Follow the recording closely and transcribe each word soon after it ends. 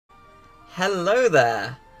Hello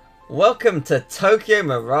there! Welcome to Tokyo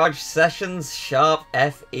Mirage Sessions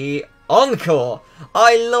FE Encore!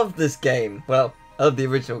 I love this game! Well, I love the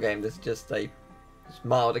original game. This is just a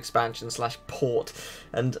mild expansion slash port.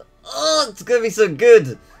 And, oh, it's gonna be so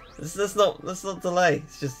good! Let's not delay.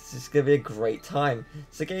 It's just gonna be a great time.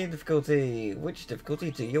 So game difficulty. Which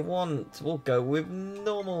difficulty do you want? We'll go with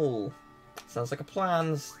normal. Sounds like a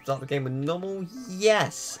plan. Start the game with normal.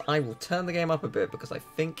 Yes! I will turn the game up a bit because I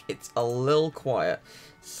think it's a little quiet.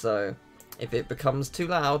 So, if it becomes too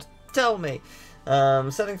loud, tell me.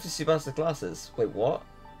 Settings for Subasta's glasses. Wait, what?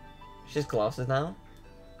 She has glasses now?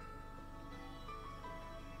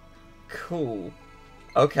 Cool.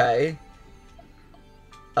 Okay.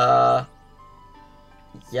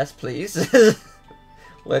 Yes, please.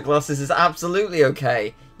 Wear glasses is absolutely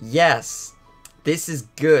okay. Yes. This is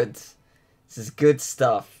good. This is good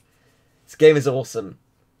stuff. This game is awesome.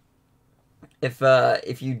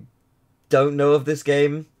 If you don't know of this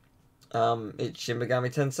game, it's Shin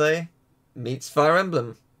Megami Tensei meets Fire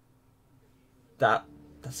Emblem.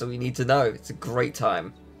 That's all you need to know. It's a great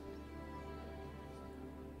time.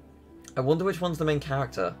 I wonder which one's the main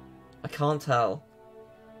character. I can't tell.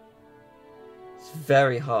 It's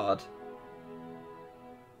very hard.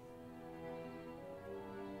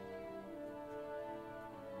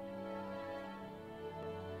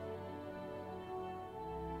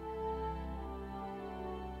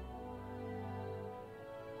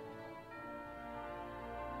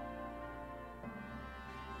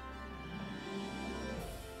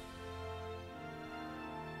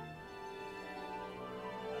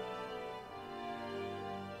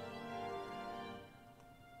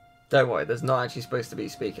 Don't worry, there's not actually supposed to be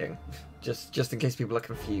speaking. Just in case people are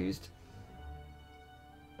confused.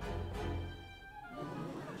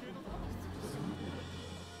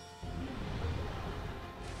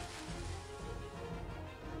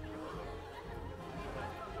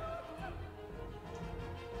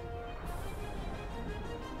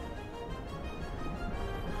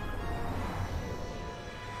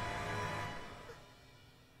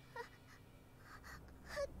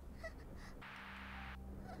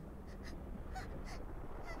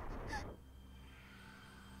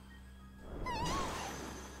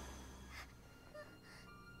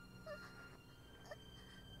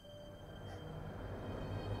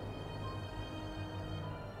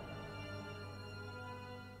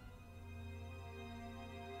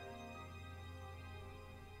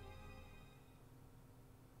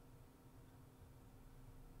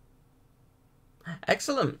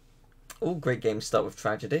 Excellent. All great games start with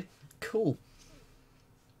tragedy. Cool.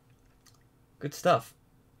 Good stuff.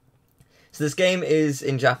 So this game is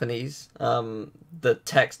in Japanese. The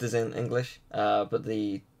text is in English, but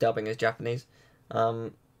the dubbing is Japanese.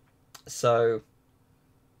 So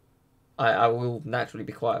I will naturally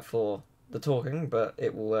be quiet for the talking, but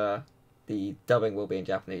it will the dubbing will be in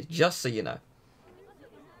Japanese, just so you know.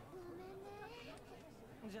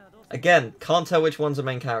 Again, can't tell which ones are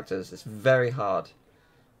main characters. It's very hard.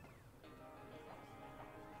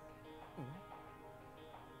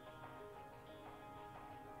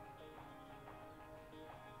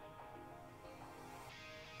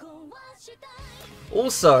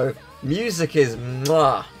 Also, music is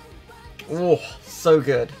mwah. Oh, so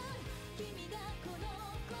good.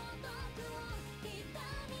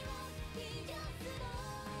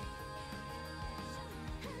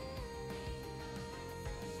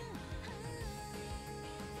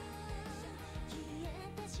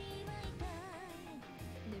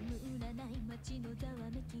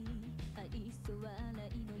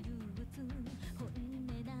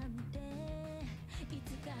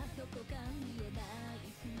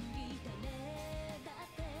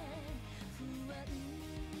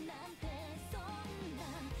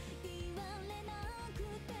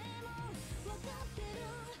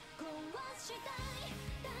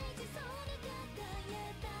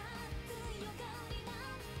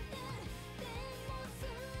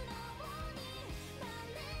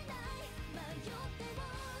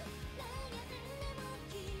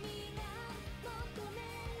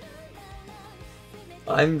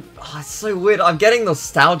 It's so weird. I'm getting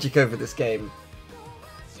nostalgic over this game.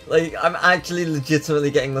 Like, I'm actually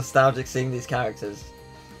legitimately getting nostalgic seeing these characters.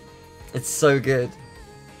 It's so good.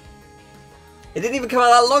 It didn't even come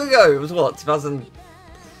out that long ago. It was what,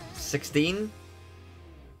 2016?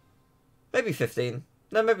 Maybe 15.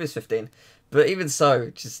 No, maybe it's 15. But even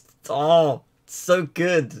so, just, oh, so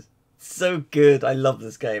good. So good. I love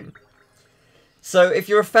this game. So, if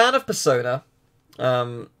you're a fan of Persona,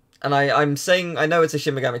 and I'm saying, I know it's a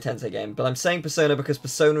Shin Megami Tensei game, but I'm saying Persona because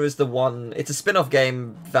Persona is the one, it's a spin-off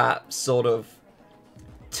game that sort of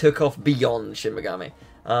took off beyond Shin Megami.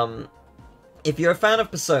 if you're a fan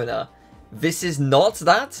of Persona, this is not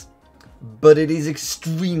that, but it is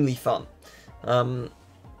extremely fun.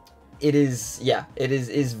 It is, yeah, it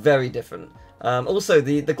is very different. Also,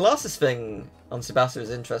 the glasses thing on Tsubasa is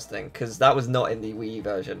interesting, because that was not in the Wii U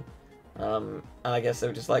version. And I guess they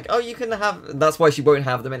were just like, oh, you can have... That's why she won't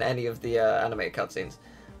have them in any of the animated cutscenes.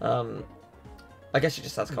 I guess she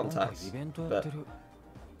just has contacts,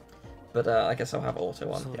 but I guess I'll have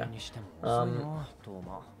auto on, yeah.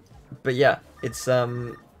 But yeah,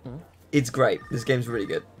 it's great. This game's really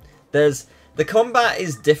good. The combat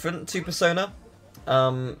is different to Persona,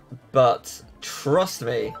 but trust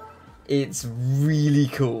me, it's really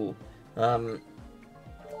cool.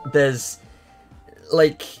 There's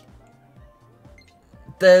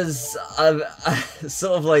a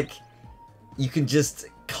sort of like, you can just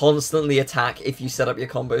constantly attack if you set up your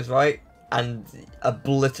combos right and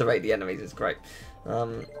obliterate the enemies. It's great.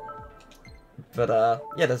 But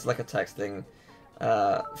yeah, there's like a texting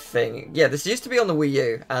thing. Yeah, this used to be on the Wii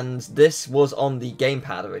U, and this was on the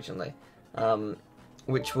gamepad originally,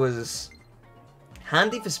 which was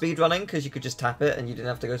handy for speedrunning because you could just tap it and you didn't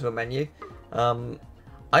have to go to a menu.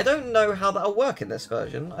 I don't know how that'll work in this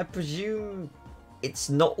version. I presume it's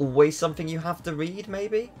not always something you have to read,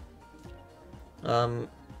 maybe?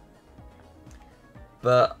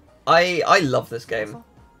 But I love this game.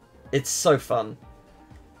 It's so fun.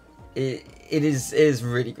 It is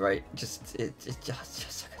really great. It's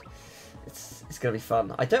gonna be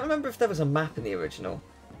fun. I don't remember if there was a map in the original.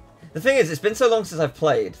 The thing is, it's been so long since I've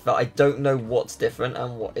played that I don't know what's different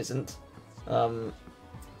and what isn't.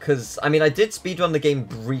 Because I mean, I did speedrun the game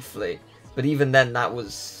briefly, but even then, that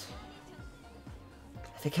was,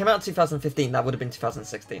 if it came out in 2015, that would have been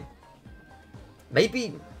 2016.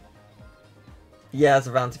 Maybe. Yeah, it's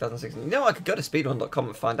around 2016. You know, I could go to speedrun.com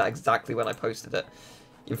and find out exactly when I posted it.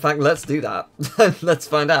 In fact, let's do that. Let's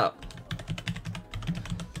find out.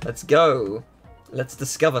 Let's go. Let's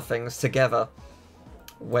discover things together.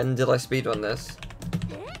 When did I speedrun this?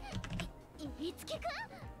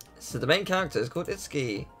 So the main character is called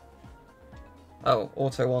Itsuki. Oh,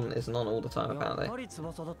 Auto 1 isn't on all the time, apparently.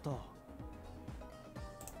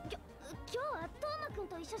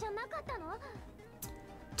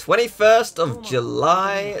 21st of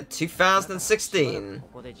July 2016.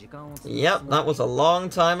 Yep, that was a long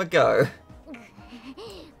time ago.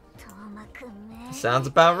 Sounds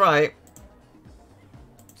about right.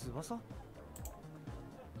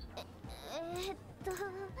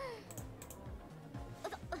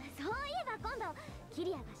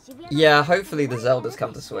 Yeah, hopefully the Zeldas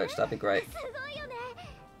come to Switch, that'd be great.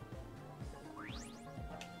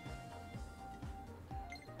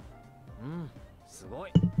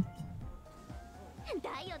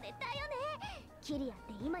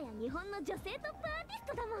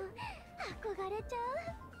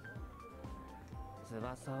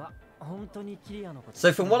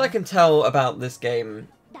 So from what I can tell about this game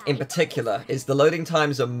in particular, is the loading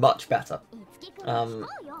times are much better. And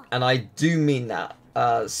I do mean that.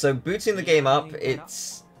 So booting the game up,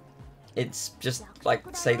 it's just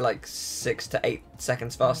like, say, like 6 to 8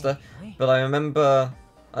 seconds faster. But I remember,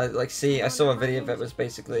 I saw a video that was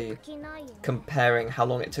basically comparing how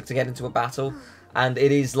long it took to get into a battle, and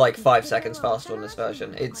it is like 5 seconds faster on this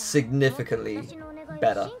version. It's significantly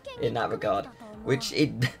better in that regard, which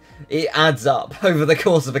it adds up over the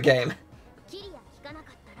course of a game.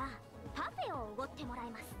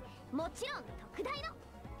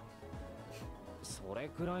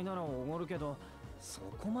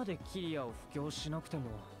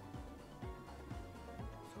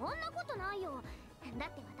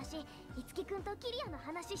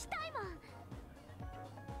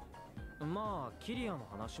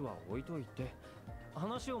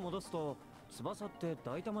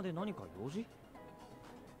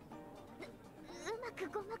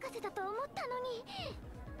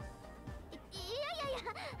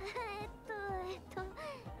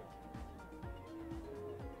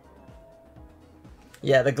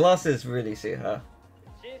 Yeah, the glasses really suit her.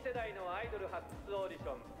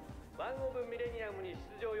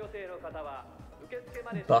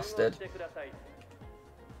 Busted.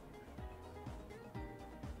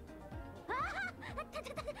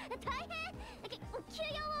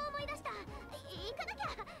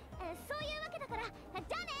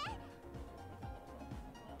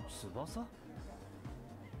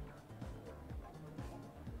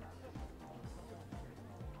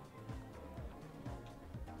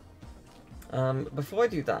 Before I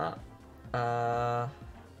do that,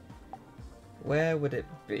 where would it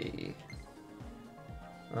be?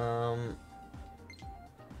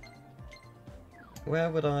 Where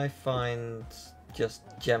would I find just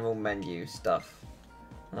general menu stuff?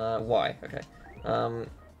 Why? Okay.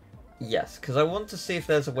 Yes, because I want to see if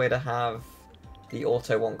there's a way to have the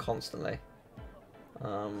auto one constantly.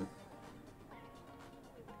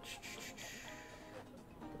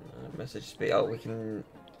 Message speed. Oh, we can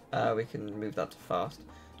move that to fast.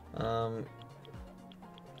 No,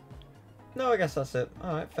 I guess that's it.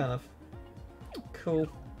 All right, fair enough. Cool.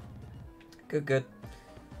 Good, good.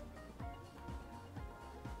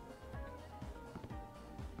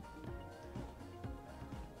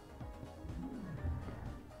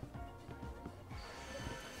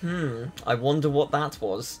 I wonder what that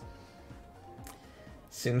was.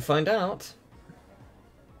 Soon find out.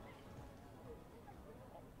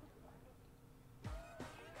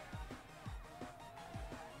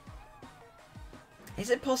 Is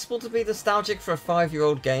it possible to be nostalgic for a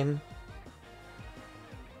 5-year-old game?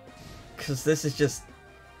 Because this is just...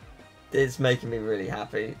 it's making me really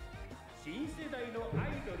happy.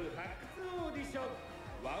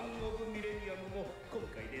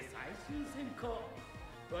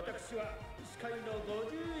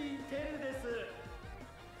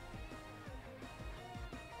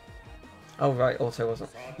 Oh right, Auto wasn't.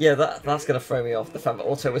 Yeah, that's gonna throw me off, the fact that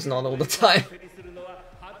Auto wasn't on all the time.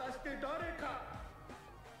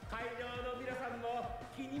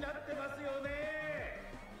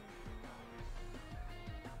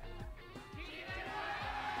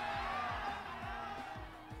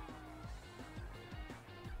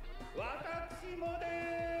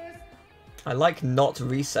 I like not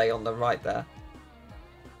Risei on the right there.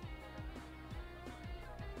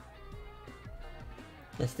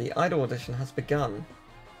 Yes, the idol audition has begun.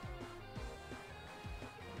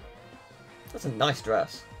 That's a nice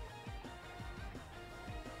dress.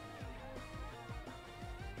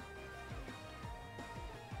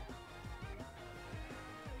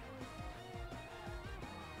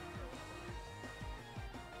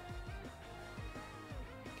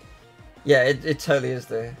 Yeah, it totally is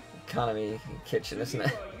the economy kitchen, isn't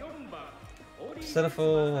it?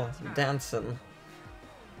 Cinephobe dancing.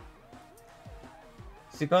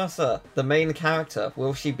 Tsubasa, the main character.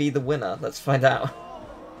 Will she be the winner? Let's find out.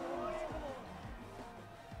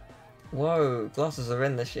 Whoa, glasses are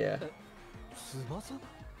in this year.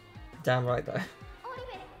 Damn right though.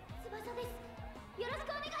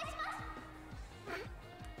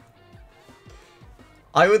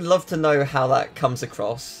 I would love to know how that comes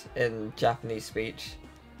across in Japanese speech.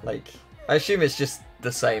 Like, I assume it's just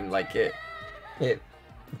the same, like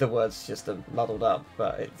the words just are muddled up,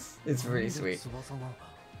 but it's really sweet.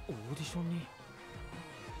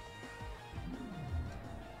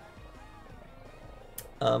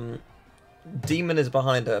 Demon is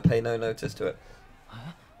behind her, pay no notice to it.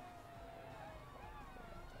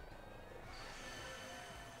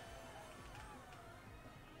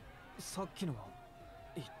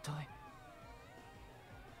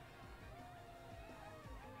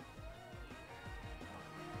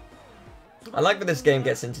 I like that this game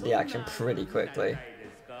gets into the action pretty quickly,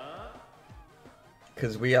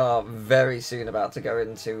 because we are very soon about to go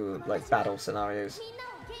into like battle scenarios,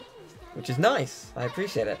 which is nice. I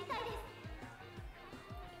appreciate it.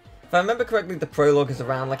 If I remember correctly, the prologue is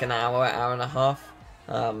around like an hour, hour and a half,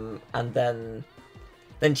 and then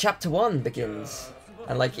chapter 1 begins,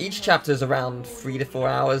 and like each chapter is around 3 to 4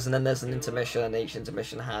 hours, and then there's an intermission, and each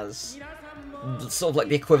intermission has sort of like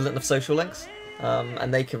the equivalent of social links.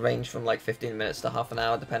 And they can range from like 15 minutes to half an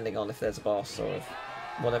hour, depending on if there's a boss or if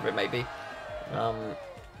whatever it may be.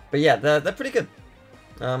 But yeah, they're pretty good.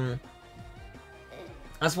 That's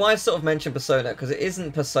why I sort of mentioned Persona, because it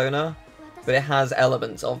isn't Persona, but it has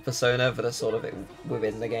elements of Persona that are sort of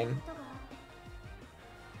within the game.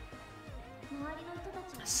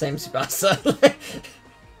 Same Tsubasa.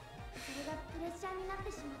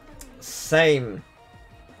 Same.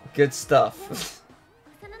 Good stuff.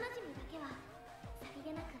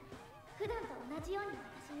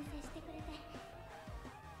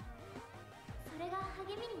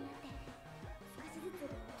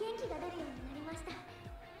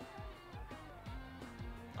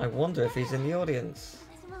 I wonder if he's in the audience.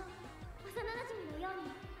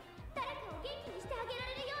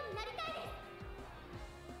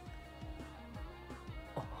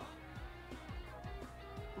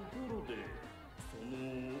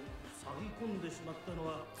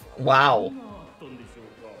 Wow.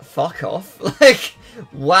 Fuck off. Like,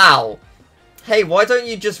 wow. Hey, why don't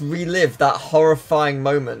you just relive that horrifying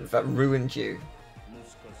moment that ruined you?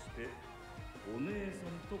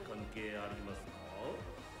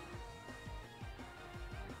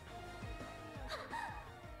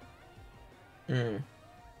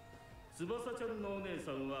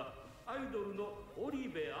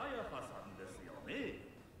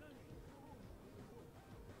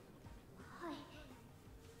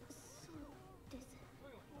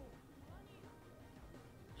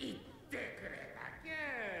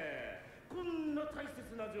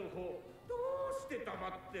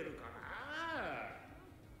 ってるか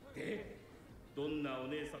な。で、どんなお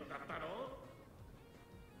姉さんだったの？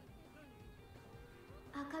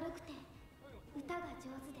明るくて歌が上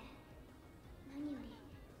手で、何より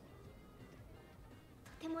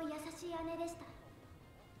とても優しい姉でした。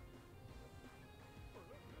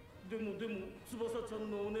でも翼ちゃん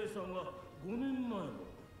のお姉さんは5年前の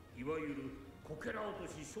いわゆるこけら落と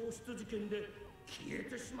し消失事件で消え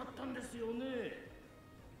てしまったんですよね。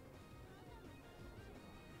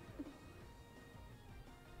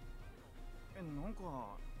なんか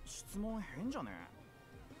質問変じゃね？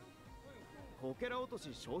こけら落とし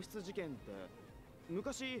消失事件って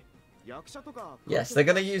昔役者とか Yes, they're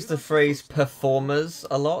gonna use the phrase performers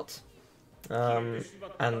a lot. And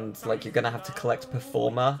like you're gonna have to collect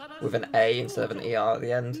performer with an A instead of an ER at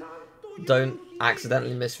the end. Don't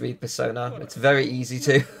accidentally misread persona. It's very easy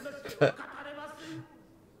to. But...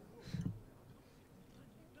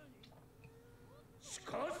 し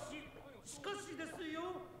かしです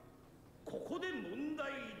よ。ここで問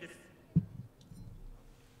題で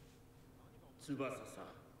す。翼さん、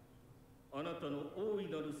あなたの大い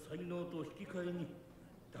なる才能と引き換えに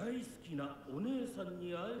大好きなお姉さん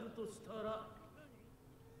に会えるとしたら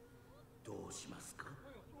どうしますか？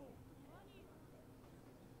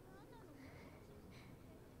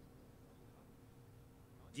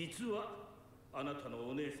実はあなたの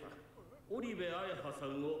お姉さん織部彩葉さ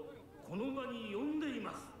んをこの場に呼んでい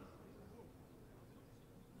ます。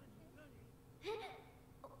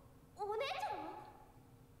お姉ちゃん？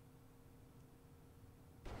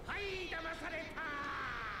はい、騙された。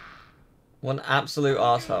 One absolute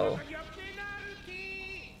asshole.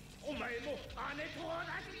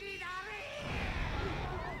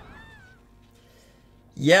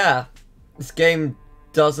 Yeah, this game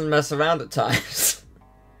doesn't mess around at times.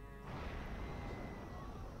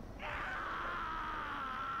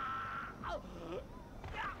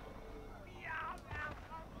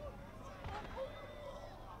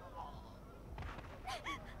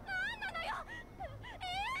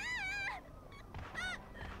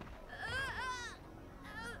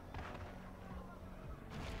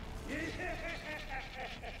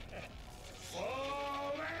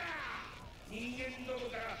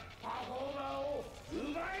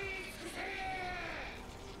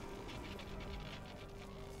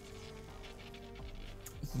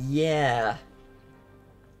 Yeah.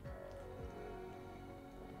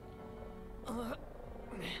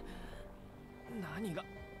 何が起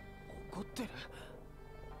こってる？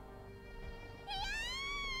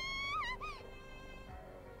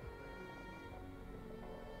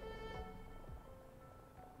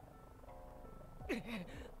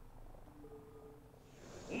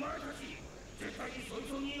お前たち絶対にそい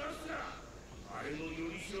つを逃がすな。あれの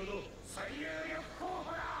よりしろの最有力候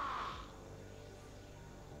補だ。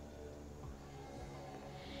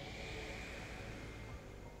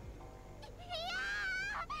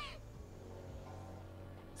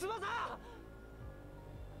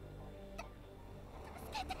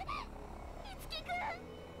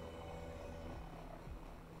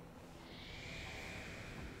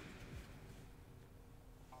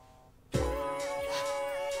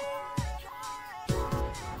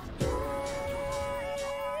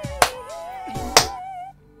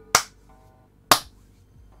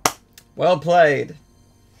Well played.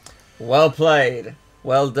 Well played.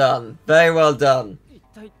 Well done. Very well done.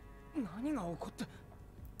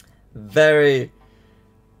 Very,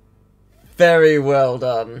 very well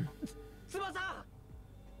done.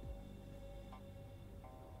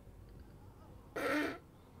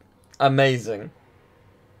 Amazing.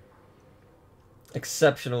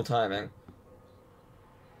 Exceptional timing.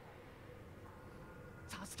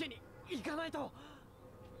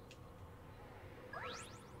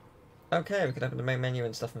 Okay, we can open the main menu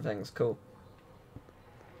and stuff and things. Cool.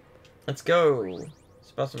 Let's go.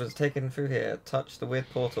 Supposed to be taken through here. Touch the weird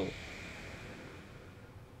portal.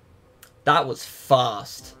 That was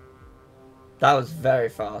fast. That was very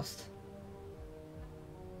fast.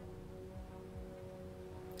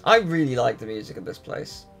 I really like the music of this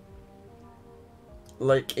place.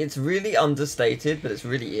 Like, it's really understated, but it's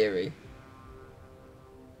really eerie.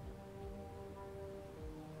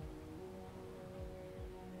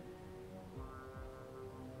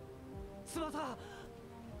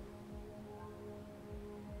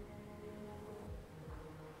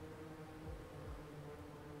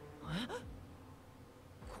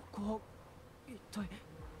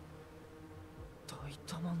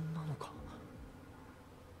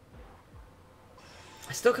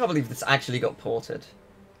 I still can't believe this actually got ported.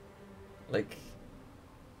 Like,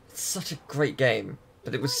 it's such a great game,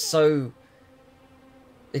 but it was so...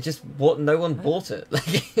 It just... no one bought it.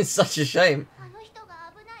 Like, it's such a shame.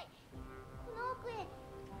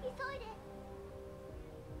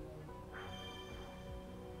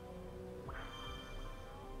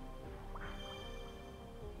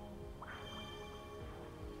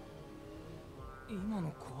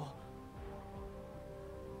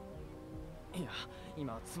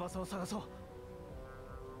 今翼を探そう。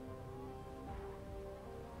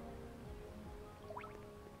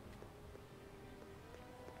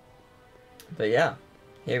But yeah,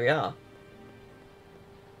 here we are.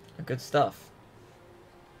 Good stuff.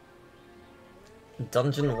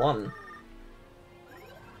 Dungeon 1.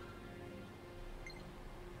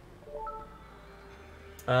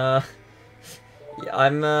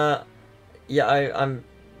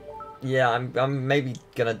 Yeah, I'm maybe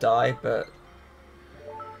gonna die, but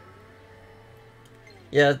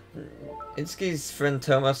yeah, Itsuki's friend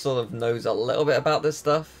Toma sort of knows a little bit about this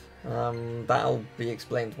stuff. That'll be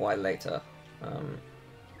explained why later.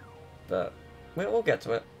 But we'll get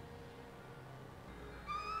to it.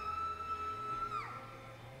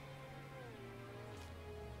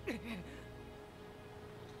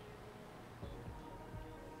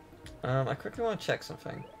 I quickly want to check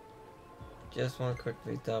something. Just want to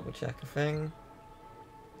quickly double check a thing.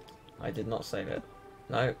 I did not save it.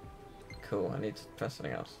 No. Cool, I need to press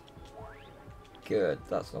something else. Good,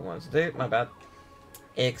 that's what I wanted to do. My bad.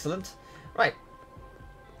 Excellent. Right.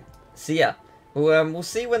 So yeah, we'll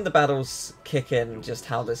see when the battles kick in just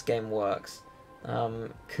how this game works.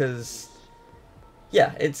 Because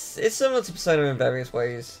yeah, it's similar to Persona in various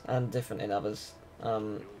ways and different in others.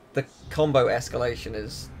 The combo escalation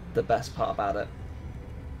is the best part about it.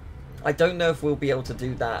 I don't know if we'll be able to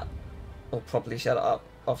do that or properly shut it up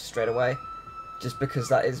off straight away, just because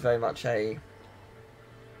that is very much a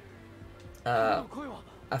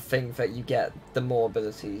thing that you get the more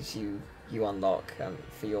abilities you unlock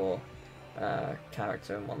for your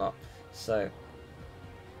character and whatnot. So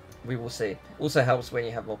we will see. Also helps when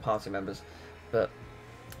you have more party members, but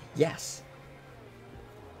yes.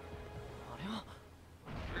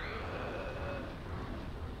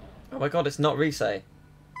 Oh my god, it's not Risei.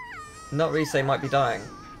 Not Risei might be dying.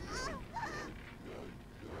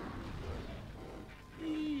 い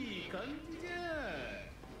い感じじゃ。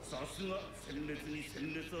さすが戦列に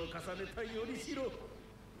戦列を重ねたよりしろ。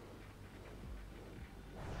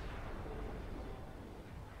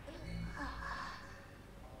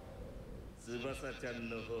翼ちゃん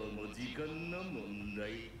の方も時間の問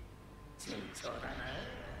題。順調だな。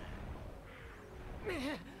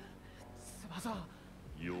翼。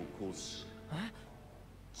よこし。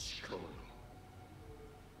力。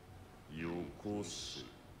よこし。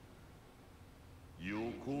よ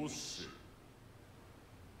こし。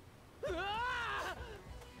よ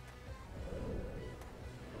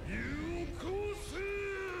こし。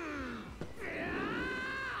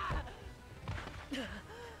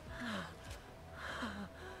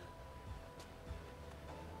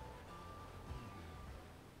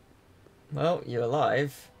Well, you're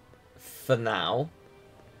alive. For now.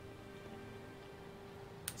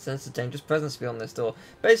 Sense a dangerous presence beyond this door.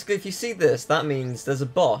 Basically, if you see this, that means there's a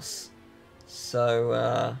boss.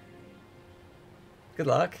 So, good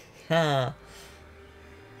luck. Ha.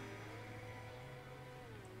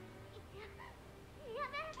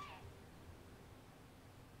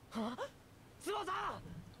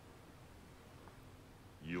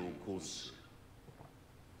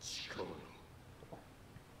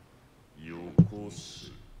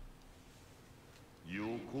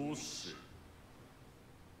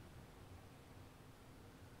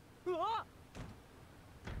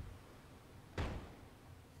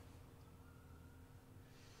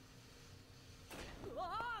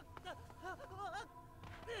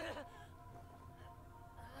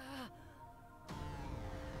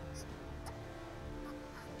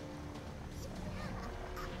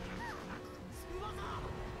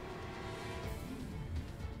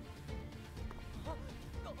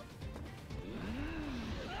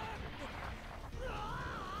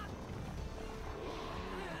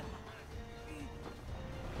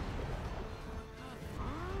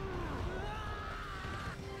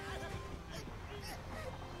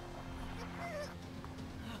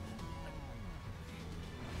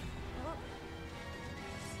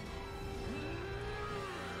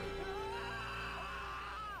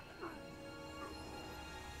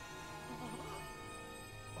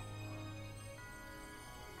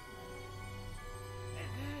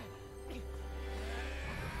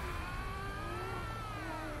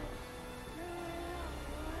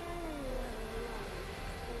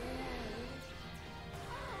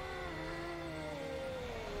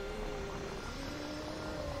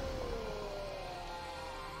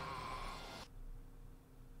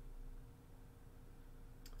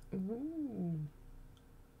 Ooh.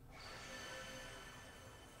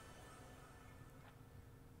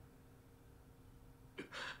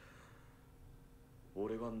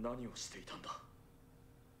 俺は何をしていたんだ。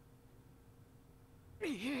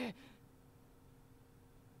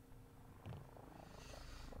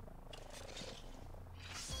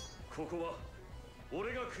ここは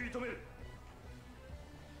俺が食い止める。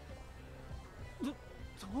ど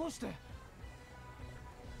うして？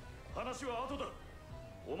話は後だ。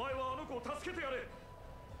お前はあの子を助けてやれ。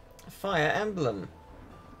 Fire Emblem.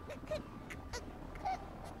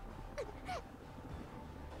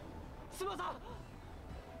 翼！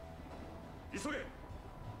急げ。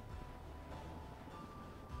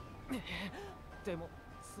でも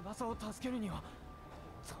翼を助けるには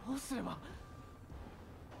どうすれば。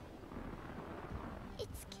いつ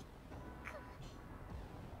きよ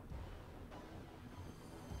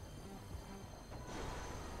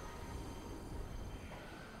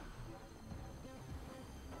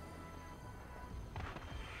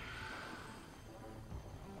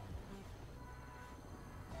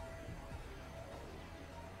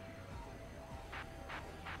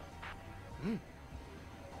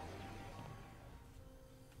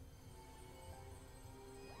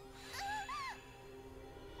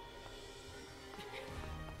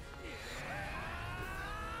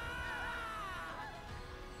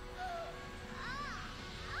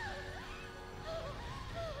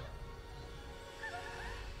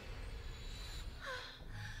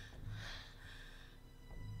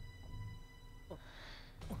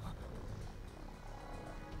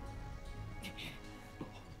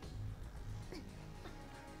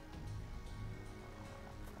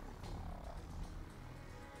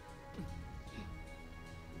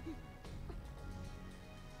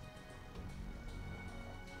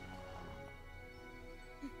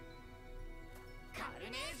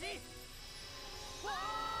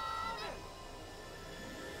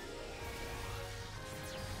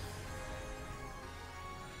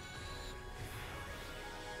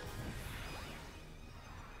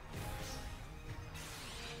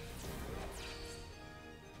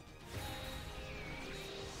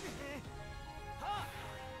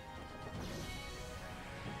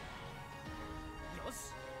し。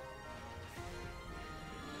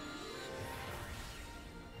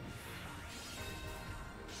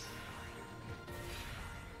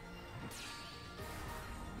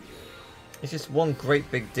 It's just one great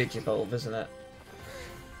big digivolve, isn't it?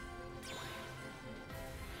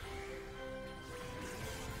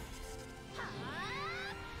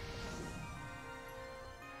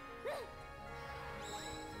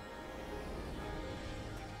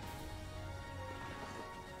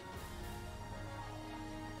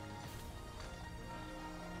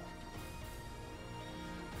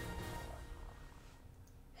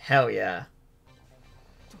 Hell yeah.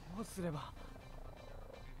 どうすれば。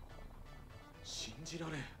 信じら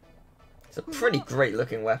れん。 It's a pretty great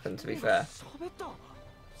looking weapon, to be fair. 喋った。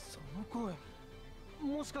その声。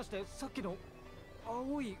もしかしてさっきの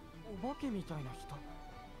青いお化けみたいな人。あ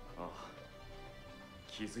あ、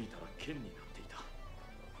気づいたら剣になっていた。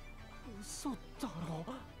嘘だろ。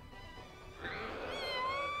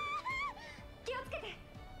気をつけて。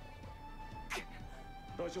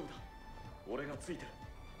大丈夫だ。俺がついてる。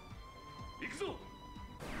行くぞ。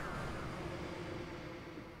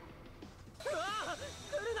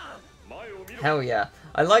 Hell yeah.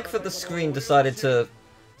 I like that the screen decided to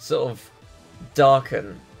sort of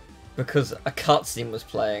darken because a cutscene was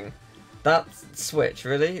playing. That switch,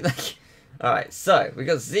 really? Alright, so we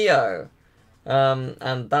got Zio.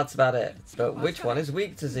 And that's about it. But which one is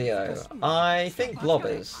weak to Zio? I think Blob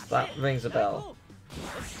is. That rings a bell.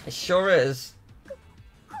 It sure is.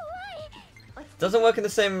 Doesn't work in the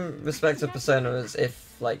same respect of Persona as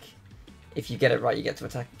if, like, if you get it right, you get to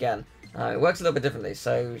attack again. It works a little bit differently.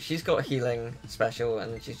 So she's got healing special,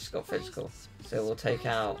 and she's just got physical. So we'll take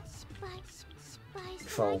out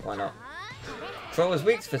Troll. Why not? Troll is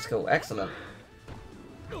weak to physical. Excellent.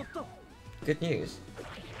 Good news.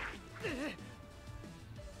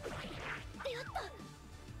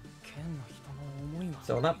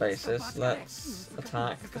 So on that basis, let's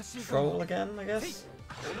attack the Troll again, I guess.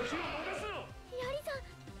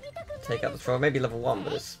 Take out the Troll. Maybe level 1,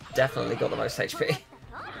 but it's definitely got the most HP.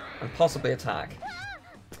 And possibly attack.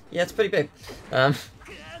 Yeah, it's pretty big.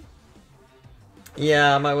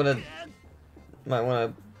 Yeah, I might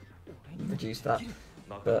wanna reduce that.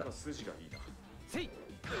 But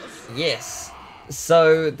yes.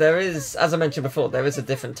 So there is, as I mentioned before, there is a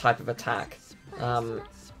different type of attack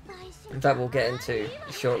that we'll get into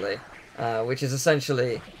shortly, which is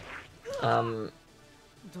essentially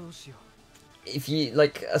if you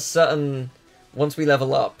like a certain, once we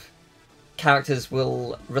level up, characters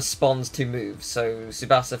will respond to moves. So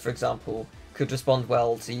Tsubasa, for example, could respond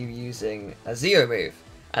well to you using a Zio move,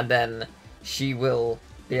 and then she will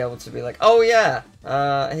be able to be like, oh yeah,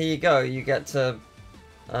 here you go, you get to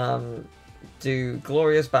do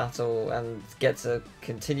glorious battle and get to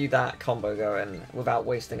continue that combo going without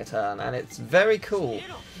wasting a turn, and it's very cool.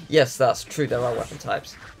 Yes, that's true, there are weapon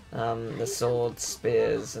types. The swords,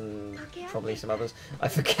 spears, and probably some others. I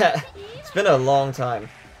forget. It's been a long time.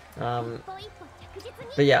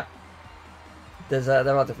 But yeah,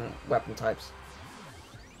 there are different weapon types.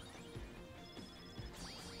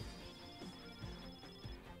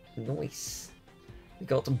 Nice. We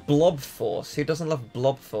got Blob Force. Who doesn't love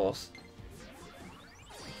Blob Force?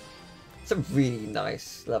 It's a really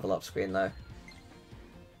nice level up screen though.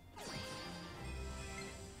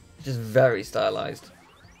 Just very stylized.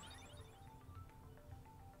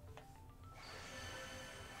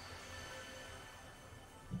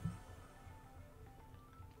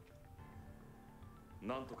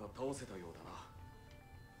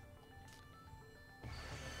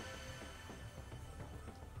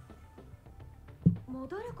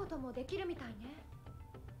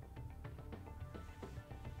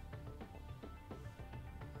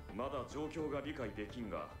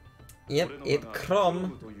 Yep, it's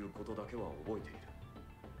Chrome.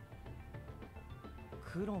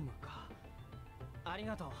 クロムか。あり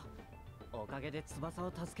がとう。おかげで翼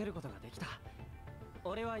を助けることができた。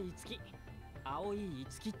俺はイツキ。青いイ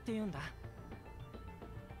ツキって言うんだ。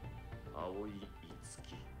青いイツ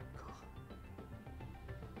キか。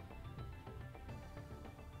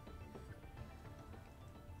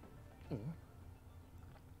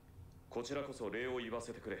こちらこそ礼を言わ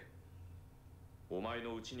せてくれ。お前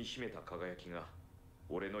の内に秘めた輝きが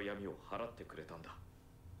俺の闇を払ってくれたんだ。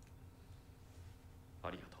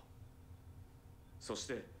ありがとう。そし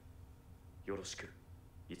てよろしく、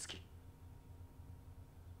イツキ。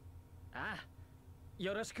ああ、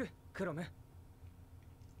よろしく、クロム。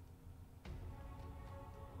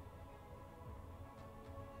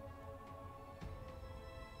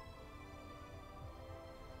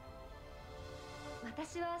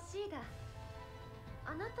私はシーだ。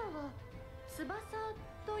あなたは翼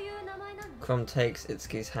という名前なの？ Chrome takes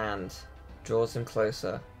Itsuki's hand, draws him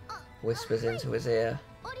closer, whispers into his ear,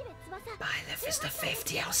 "My life is the fifth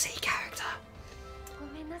DLC character."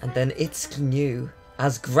 And then Itsuki knew.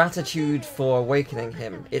 As gratitude for awakening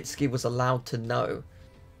him, Itsuki was allowed to know.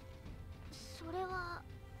 それは、は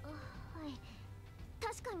い。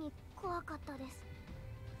確かに怖かったです。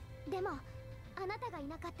でも、あなたがい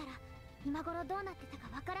なかったら今頃どうなってたか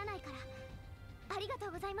わからないから。ありがと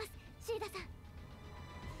うございます、シーダさん。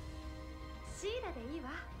シーダでいいわ。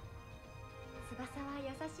翼は優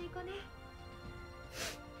しい子ね。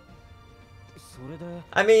それで。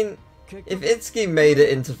I mean, if Itsuki made it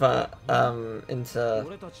into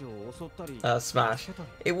Smash,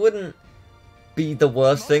 it wouldn't be the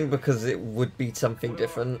worst thing because it would be something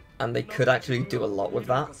different, and they could actually do a lot with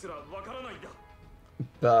that.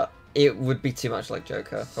 But it would be too much like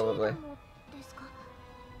Joker, probably.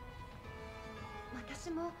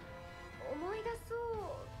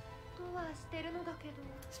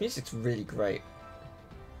 This music's really great.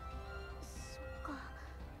 そっか。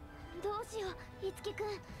どうしよう、いつきく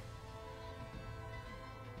ん。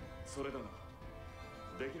それだが、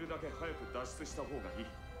できるだけ早く脱出した方がいい。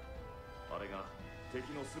あれが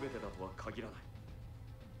敵の全てだとは限らない。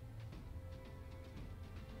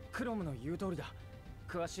クロムの言う通りだ。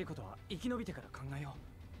詳しいことは生き延びてから考えよ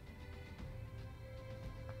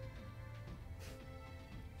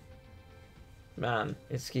う。Man,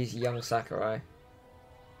 Itsuki's young Sakurai.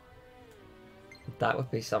 That would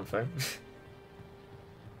be something.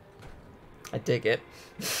 I dig it.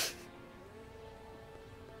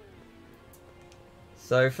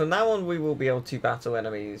 So from now on we will be able to battle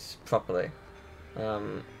enemies properly.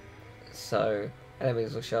 So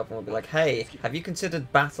enemies will show up and we'll be like, hey, have you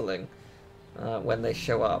considered battling? When they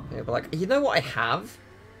show up. You'll be like, you know what I have?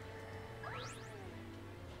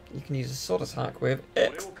 You can use a sword attack with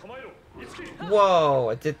it. Whoa,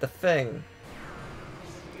 I did the thing.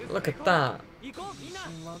 Look at that.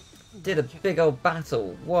 Did a big old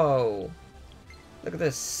battle. Whoa. Look at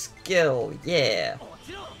this skill. Yeah.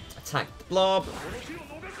 Attack the blob.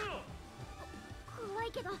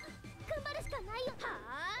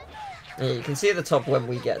 Yeah, you can see at the top when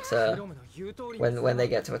we get to when they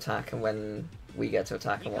get to attack and when we get to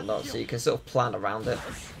attack and whatnot, so you can sort of plan around it.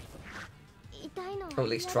 Or at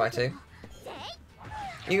least try to.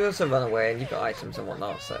 You can also run away and you've got items and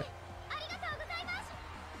whatnot, so.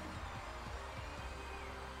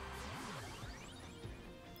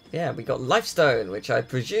 Yeah, we got Lifestone, which I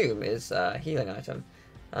presume is a healing item.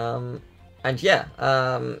 And yeah,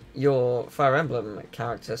 your Fire Emblem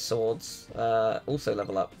character swords also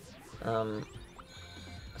level up.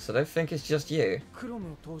 So don't think it's just you.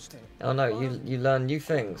 Oh no, you learn new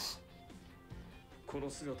things. この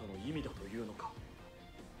姿の意味だというのか。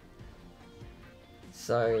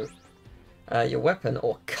 So, your weapon,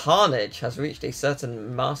 or Carnage, has reached a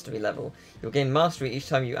certain mastery level. You'll gain mastery each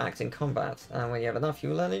time you act in combat, and when you have enough, you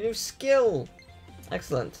will learn a new skill.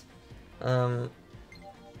 Excellent.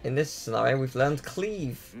 In this scenario, we've learned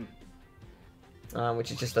Cleave,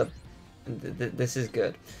 which is just a... this is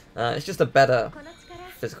good. It's just a better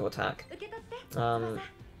physical attack.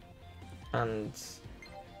 And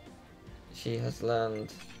she has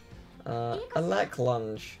learned Elect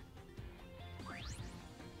Lunge.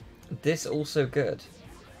 This also good.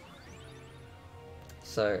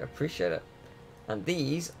 So, appreciate it. And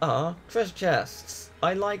these are treasure chests.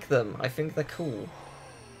 I like them. I think they're cool.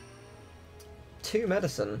 2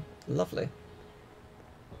 medicine. Lovely.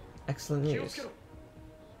 Excellent news.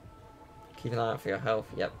 Keep an eye out for your health.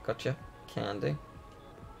 Yep, gotcha. Can do.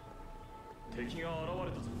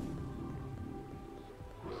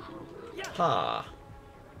 Ha.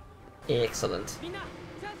 Excellent.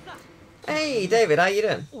 Hey, David, how you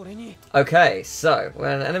doing? Okay, so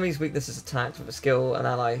when an enemy's weakness is attacked with a skill, an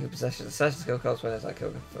ally who possesses a session skill costs when it's like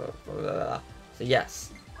so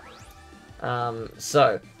yes.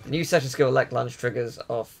 So the new session skill Elect Lunge triggers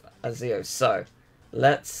off Azio. So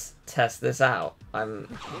let's test this out.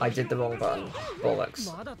 I did the wrong button. Bollocks.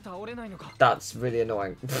 That's really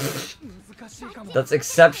annoying. That's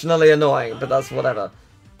exceptionally annoying, but that's whatever.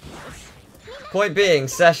 Point being,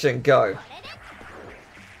 session go.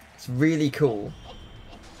 It's really cool.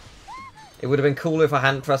 It would have been cool if I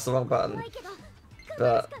hadn't pressed the wrong button.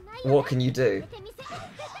 But what can you do?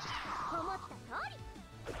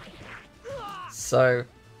 So,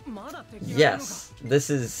 yes,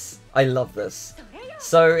 this is... I love this.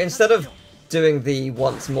 So, instead of doing the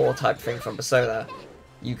once more type thing from Persona,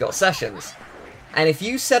 you got sessions. And if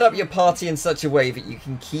you set up your party in such a way that you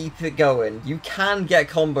can keep it going, you can get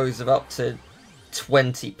combos of up to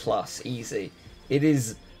 20 plus easy. It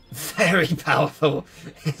is very powerful.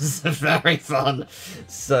 It's very fun.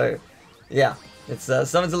 So, yeah, it's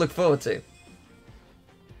something to look forward to.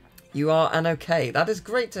 You are an okay. That is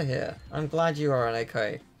great to hear. I'm glad you are an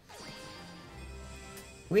okay.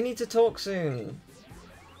 We need to talk soon.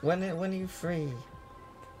 When are you free?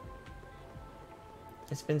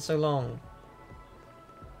 It's been so long.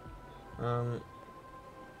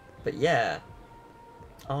 But yeah,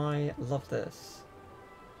 I love this.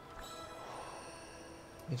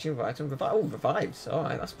 Consume item, revive. Oh, revives.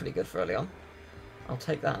 Alright, that's pretty good for early on. I'll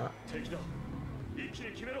take that.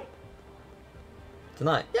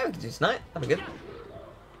 Tonight? Yeah, we can do tonight. That'd be good.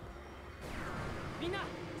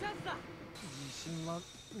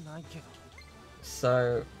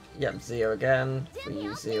 So, yep, Zio again. We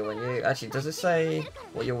use Zio on you. Actually, does it say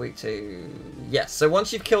what you're weak to? Yes, so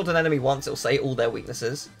once you've killed an enemy once, it'll say all their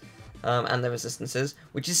weaknesses and their resistances,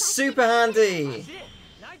 which is super handy!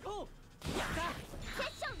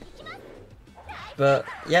 But,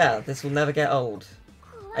 yeah, this will never get old.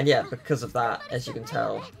 And yeah, because of that, as you can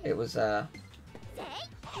tell, it was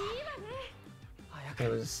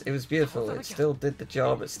beautiful. It still did the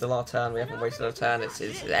job. It's still our turn. We haven't wasted our turn. It's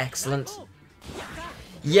excellent.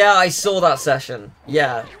 Yeah, I saw that session.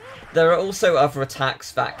 Yeah. There are also other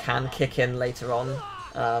attacks that can kick in later on.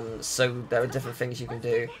 So there are different things you can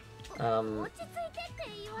do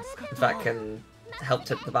that can help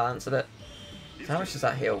tip the balance a bit. So how much does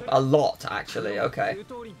that heal? A lot, actually. Okay.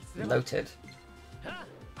 Noted.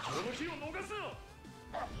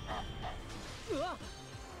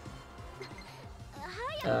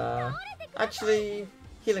 Actually,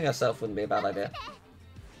 healing herself wouldn't be a bad idea.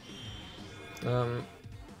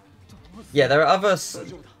 Yeah, there are other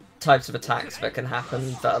types of attacks that can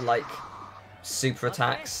happen that are like super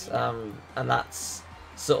attacks, and that's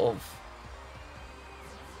sort of...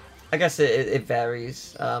 I guess it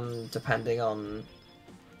varies depending on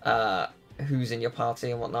who's in your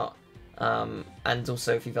party and whatnot, and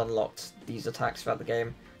also if you've unlocked these attacks throughout the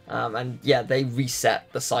game. And yeah, they reset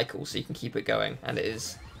the cycle so you can keep it going, and it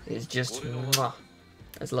is just mwah.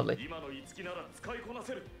 It's lovely.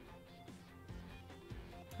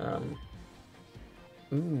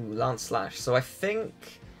 Ooh, Lance Slash. So I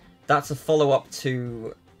think that's a follow-up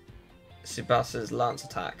to Tsubasa's Lance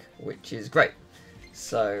Attack, which is great.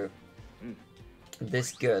 So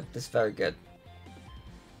this good. This very good.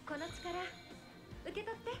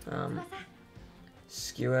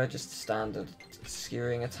 Skewer, just a standard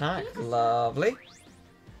skewering attack. Lovely.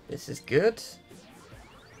 This is good.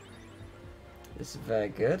 This is very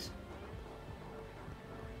good.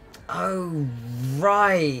 Oh,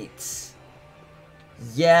 right.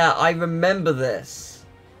 Yeah, I remember this.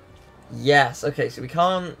 Yes, okay, so we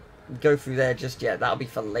can't go through there just yet. That'll be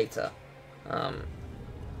for later.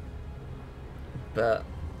 But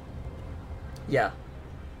yeah,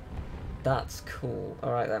 that's cool.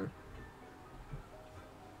 All right then.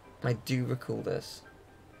 I do recall this.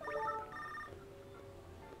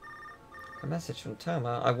 A message from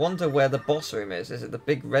Toma. I wonder where the boss room is. Is it the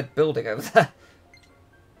big red building over there?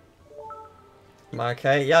 Am I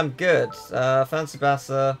okay? Yeah, I'm good. Fancy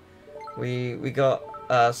Bassa. We got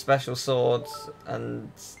special swords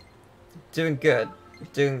and doing good.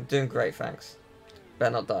 Doing great, thanks.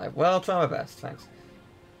 Better not die. Well, I'll try my best, thanks.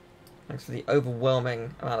 Thanks for the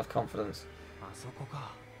overwhelming amount of confidence.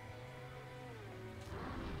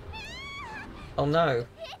 Oh no.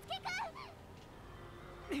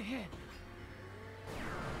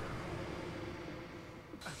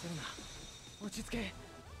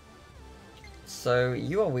 So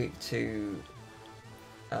you are weak to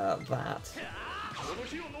that.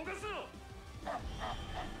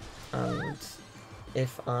 And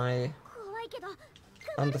if I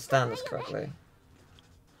understand this correctly.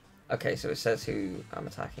 Okay, so it says who I'm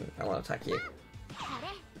attacking. I want to attack you.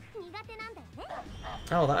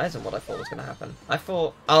 Oh, that isn't what I thought was going to happen. I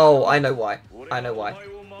thought... Oh, I know why. I know why.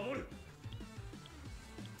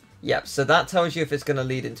 Yep, so that tells you if it's going to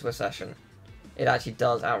lead into a session. It actually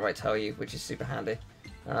does outright tell you, which is super handy.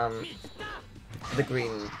 The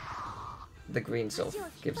green sort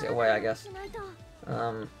of gives it away, I guess.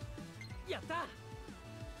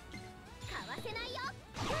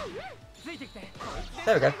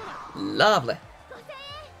 There we go. Lovely.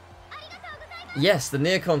 Yes, the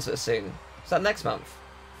Nier concert is soon. Is that next month?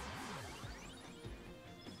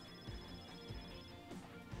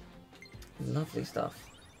 Lovely stuff.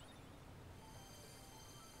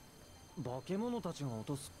 化け物たちが落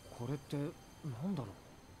とすこれってなんだろう。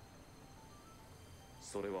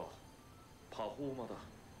それはパフォーマだ。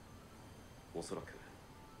おそらく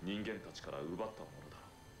人間たちから奪ったものだ。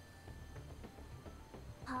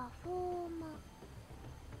パフォーマ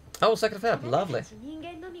Oh, second effect. Lovely. 人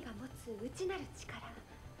間のみが持つ内なる力。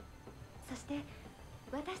そして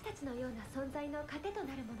私たちのような存在の糧と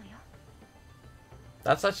なるものよ。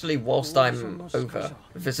That's actually whilst I'm over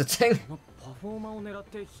visiting. パフォーマーを狙っ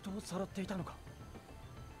て人をさらっていたのか。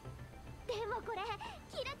でもこれ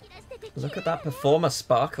キラキラしてて Look at that performer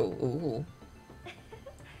sparkle. Ooh.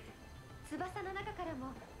 翼の中から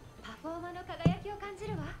もパフォーマーの輝きを感じ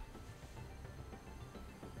るわ。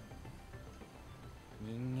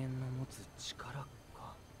人間の持つ力か。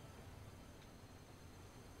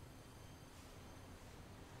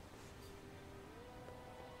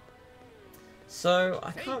So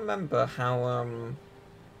I can't remember how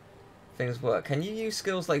things work. Can you use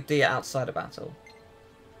skills like D outside of battle?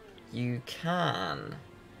 You can.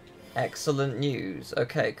 Excellent news.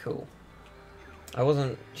 Okay, cool. I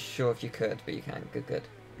wasn't sure if you could, but you can. Good, good.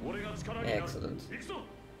 Excellent.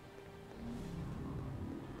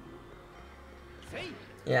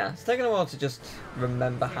 Yeah, it's taken a while to just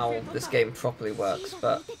remember how this game properly works,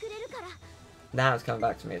 but now it's coming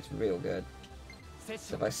back to me. It's real good.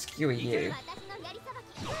 So if I skewer you,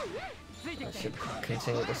 I should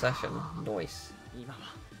continue the session. Nice.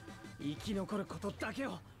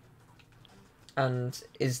 And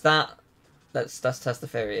is that... Let's test the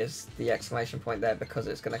theory. Is the exclamation point there because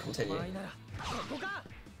it's going to continue?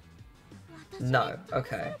 No.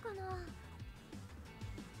 Okay.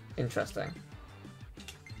 Interesting.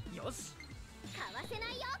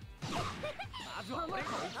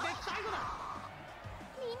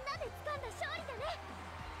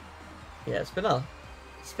 Yeah, it's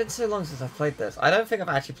been so long since I've played this. I don't think I've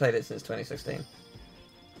actually played it since 2016.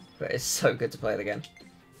 But it's so good to play it again.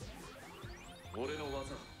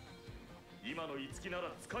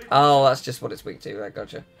 Oh, that's just what it's weak to. Right,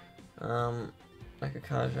 gotcha.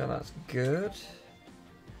 Akakaja, that's good.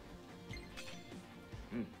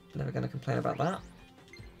 Never gonna complain about that.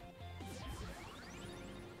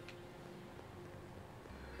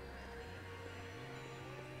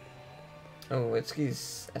 Oh,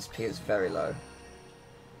 Itsuki's SP is very low.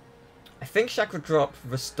 I think Chakra Drop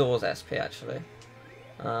restores SP, actually.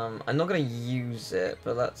 I'm not going to use it,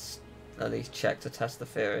 but let's at least check to test the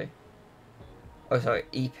theory. Oh, sorry,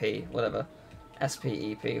 EP, whatever.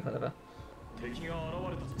 SP, EP, whatever.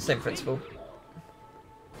 Same principle.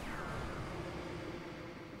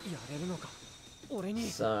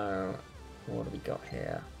 So, what do we got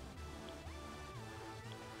here?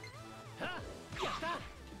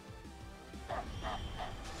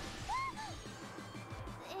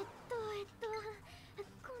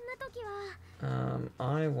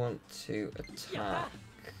 I want to attack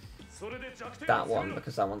that one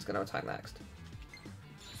because that one's going to attack next.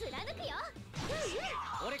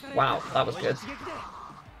 Wow, that was good.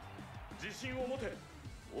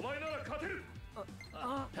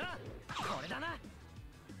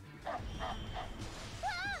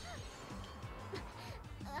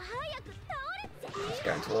 Just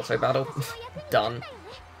going to auto battle. Done.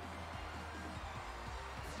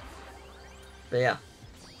 But yeah,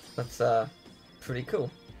 that's pretty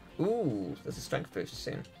cool. Ooh, there's a strength boost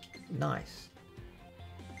soon. Nice.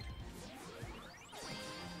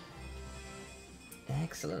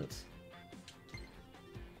 Excellent.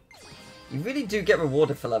 You really do get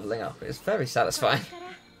rewarded for leveling up. It's very satisfying.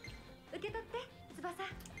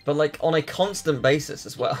 But like on a constant basis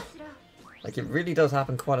as well. Like it really does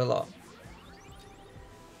happen quite a lot.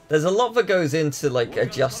 There's a lot that goes into like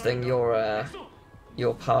adjusting your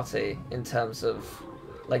party in terms of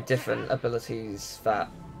like different abilities that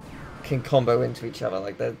can combo into each other.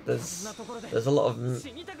 Like there's a lot of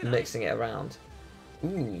mixing it around.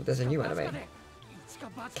 Ooh, there's a new enemy.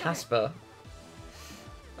 Casper.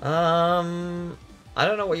 I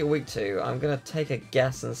don't know what you're weak to. I'm gonna take a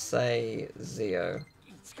guess and say Zio.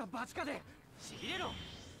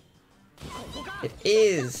 It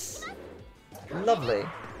is lovely.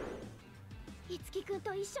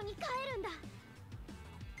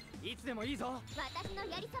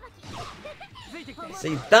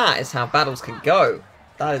 See, that is how battles can go.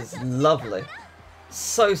 That is lovely.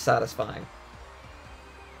 So satisfying.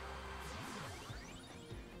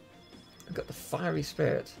 I've got the fiery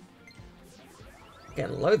spirit.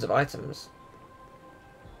 Getting loads of items.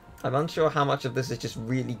 I'm unsure how much of this is just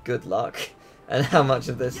really good luck and how much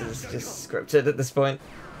of this is just scripted at this point.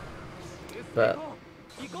 But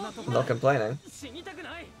I'm not complaining.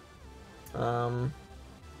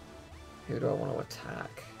 Who do I want to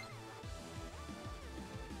attack?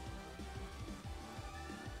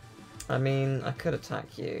 I mean, I could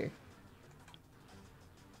attack you.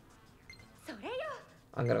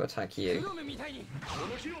 I'm going to attack you.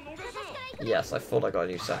 Yes, I thought I got a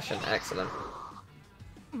new session. Excellent.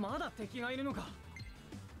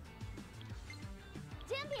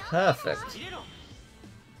 Perfect.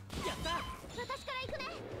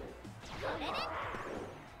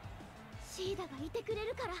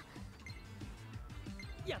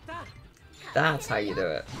 That's how you do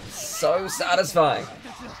it. So satisfying.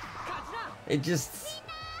 It just...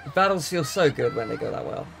 Battles feel so good when they go that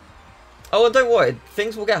well. Oh, and don't worry,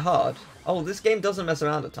 things will get hard. Oh, this game doesn't mess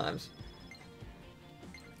around at times.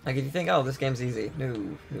 Like, if you think, oh, this game's easy. No,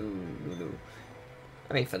 no, no, no.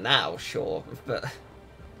 I mean, for now, sure, but...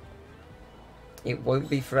 It won't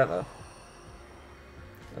be forever.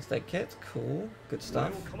 First aid kit, cool, good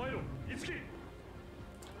stuff.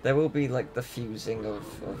 There will be, like, the fusing of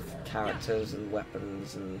characters and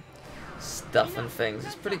weapons and stuff and things.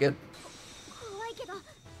 It's pretty good.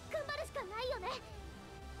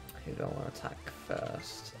 Who do I want to attack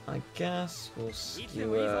first? I guess we'll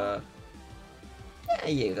skewer... Yeah,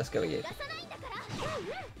 you. Let's go with you.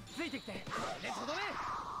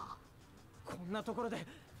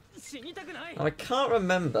 I can't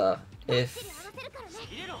remember if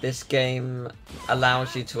this game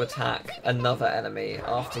allows you to attack another enemy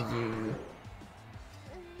after you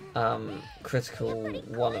critical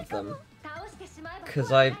one of them.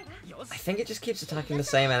 Because I think it just keeps attacking the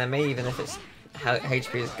same enemy even if its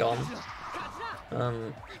HP is gone.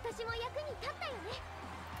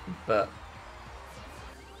 But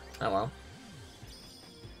oh well.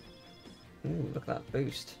 Ooh, look at that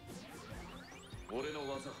boost.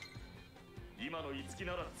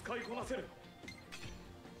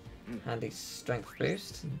 Handy strength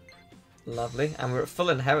boost. Lovely. And we're at full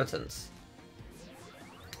inheritance.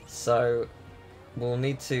 So we'll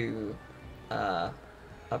need to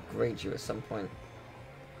upgrade you at some point.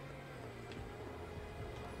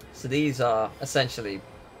 So these are essentially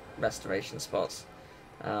restoration spots.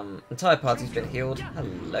 Entire party's been healed.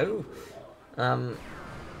 Hello. And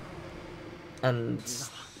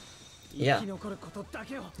yeah,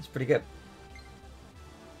 it's pretty good.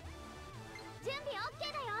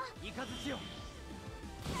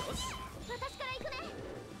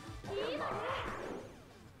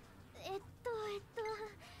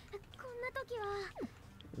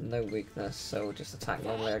 No weakness, so we'll just attack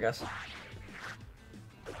normally, I guess.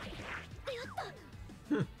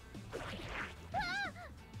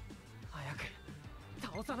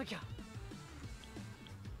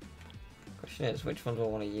 Question is, which one do I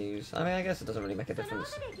want to use? I mean, I guess it doesn't really make a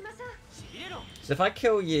difference. So if I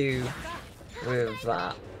kill you with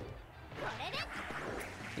that...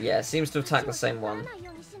 Yeah, it seems to attack the same one.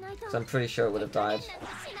 So I'm pretty sure it would have died.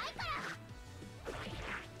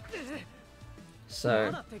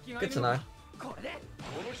 So, good to know.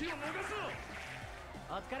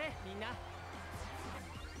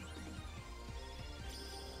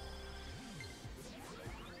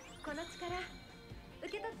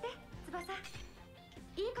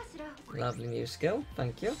 Lovely new skill,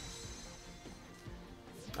 thank you.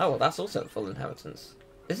 Oh, well, that's also a full inheritance.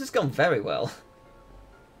 This has gone very well.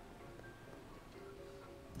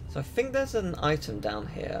 So I think there's an item down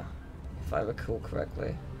here, if I recall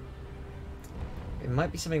correctly. It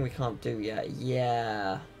might be something we can't do yet.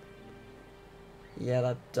 Yeah. Yeah,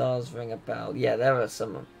 that does ring a bell. Yeah, there are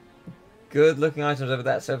some good looking items over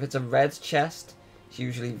there. So if it's a red chest, it's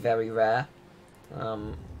usually very rare.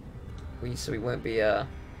 We won't be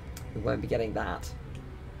getting that.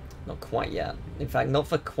 Not quite yet. In fact, not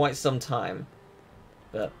for quite some time.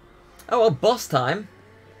 But oh well, boss time.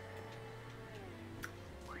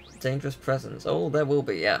 Dangerous presence. Oh, there will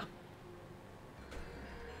be, yeah.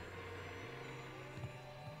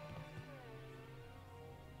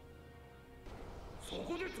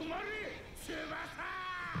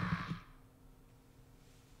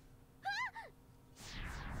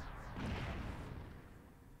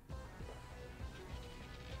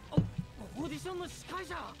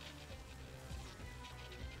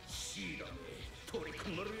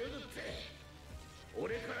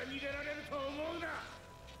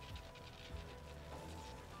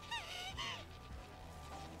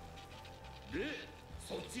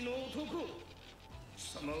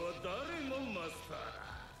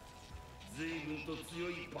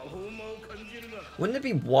 Wouldn't it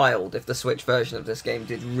be wild if the Switch version of this game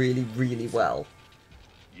did really, really well?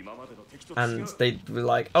 And they were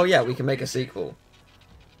like, oh yeah, we can make a sequel.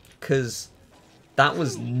 Because that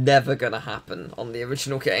was never gonna happen on the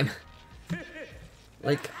original game.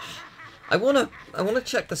 Like, I wanna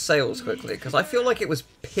check the sales quickly, because I feel like it was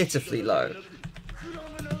pitifully low.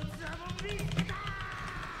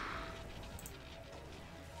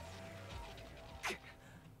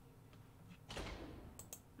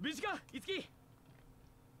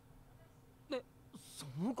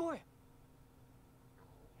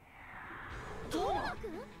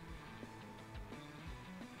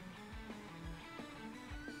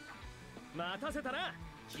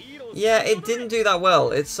 Yeah, it didn't do that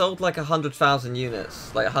well. It sold like 100,000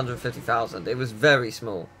 units, like 150,000. It was very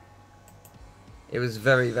small. It was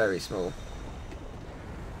very, very small.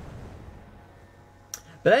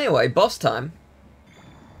 But anyway, boss time.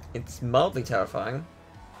 It's mildly terrifying.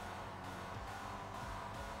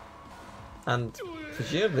 And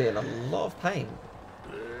presumably in a lot of pain.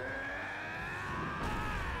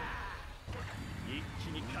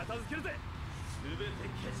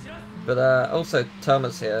 But also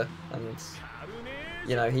Toma's here, and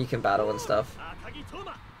you know, he can battle and stuff.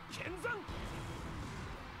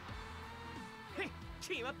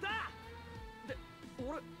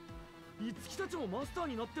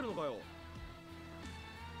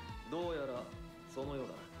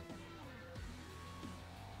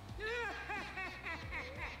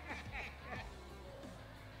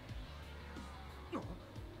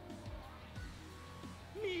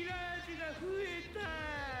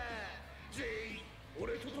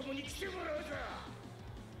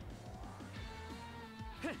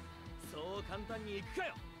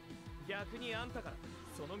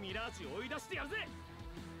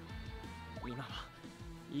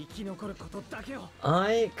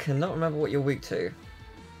 I cannot remember what you're weak to,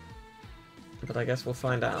 but I guess we'll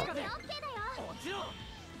find out.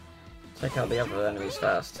 Take out the other enemies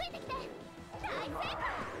first.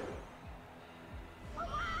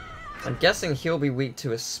 I'm guessing he'll be weak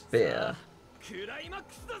to a spear.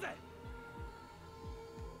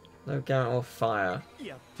 No Garrett or fire.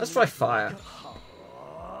 Let's try fire.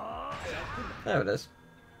 There it is.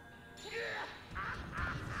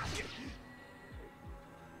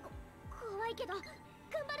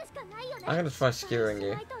 I'm gonna try skewering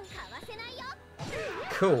you.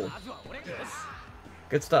 Cool.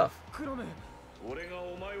 Good stuff.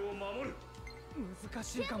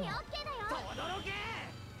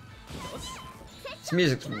 This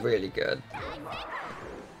music's really good.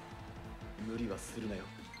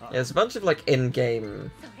 Yeah, there's a bunch of like in-game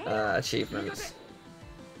achievements,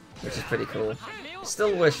 which is pretty cool.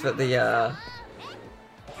 Still wish that the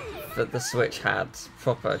Switch had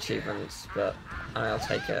proper achievements, but I'll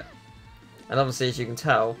take it. And obviously, as you can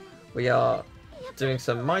tell, we are doing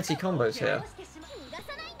some mighty combos here.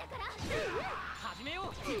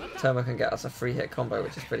 Toma can get us a free hit combo,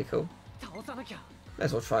 which is pretty cool. May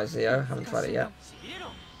as well try Zio, haven't tried it yet.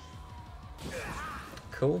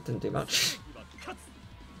 Cool, didn't do much.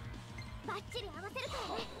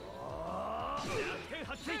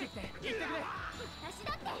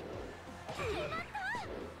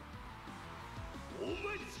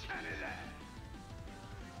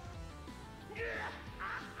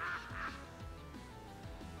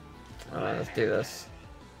 Alright, let's do this.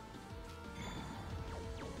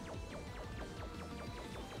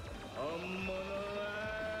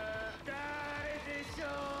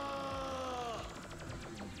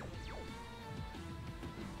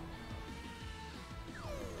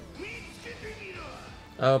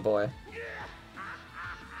 Oh boy. こ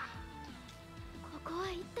こ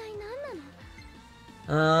は一体何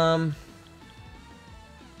なの？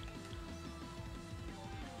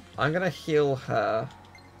 I'm gonna heal her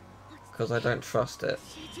because I don't trust it.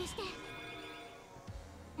 集中して。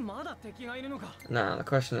まだ敵がいるのか。 Now the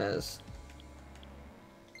question is,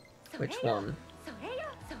 which one? それよ、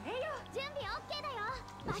それよ。準備 OK だよ。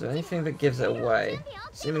 Is there anything that gives it away?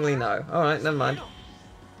 Seemingly no. Alright, never mind.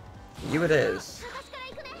 You it is. 私から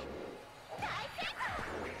行くね。大成功。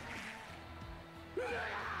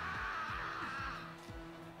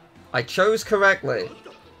 I chose correctly.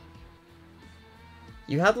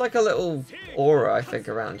 You had like a little aura, I think,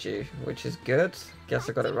 around you, which is good. Guess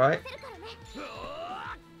I got it right.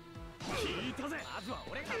 聞いたぜ。まずは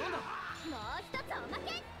俺が頼んだ。もう一つおま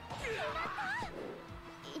け。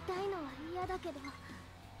痛いのは嫌だけど。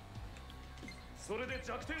 それで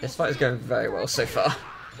弱点を This fight is going very well so far.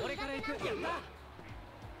 俺から行く。やっ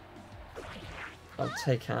た。 I'll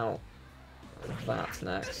take out that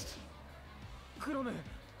next. クロム。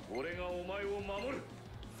俺がお前を守る。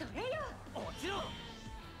それよ。落ちろ。や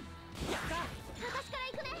った。私から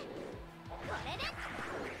行くね。これで。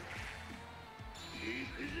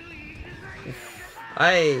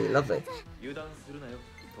 Hey, lovely. 油断するなよ、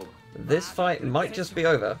トム。 This fight might just be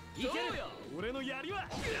over. いけるよ。俺の槍は。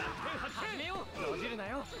始めよう。閉じるな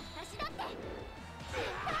よ。私だって。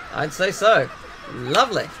 I'd say so.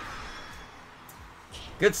 Lovely.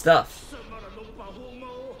 Good stuff. 貴様らのパフォーマー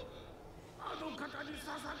をあの方に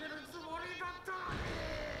捧げるつもりだったのに。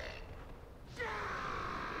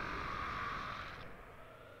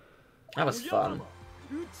 That was fun.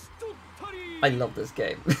 I love this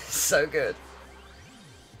game. It's so good.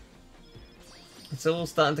 It's all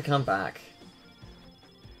starting to come back.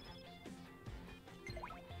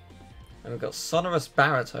 And we've got Sonorous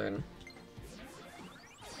Baritone.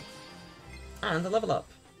 And a level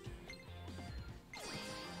up.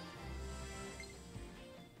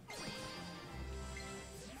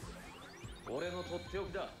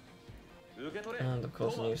 And of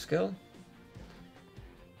course a new skill.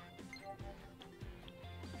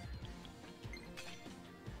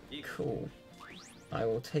 Cool. I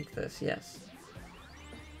will take this, yes.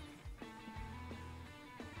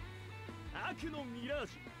 悪のミラー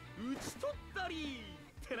ジュ打ち取ったり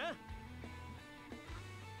ってな。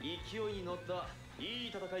勢いに乗ったいい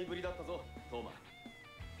戦いぶりだったぞ、トーマ。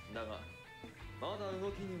だが、まだ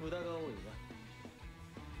動きに無駄が多い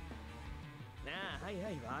な。ああ、はいは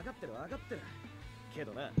い、分かってる分かってる。け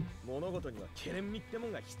どな、物事にはケレン味っても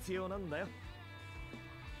んが必要なんだよ。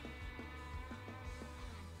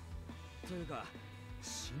というか、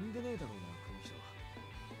死んでねえだろうな、こ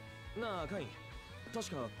の人。なあ、カイン。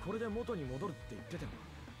確かこれで元に戻るって言ってたよな。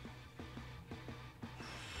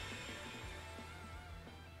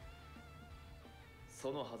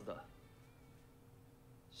そのはずだ。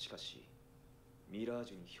しかし、ミラー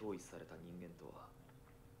ジュに憑依された人間とは、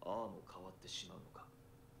ああも変わってしまうのか。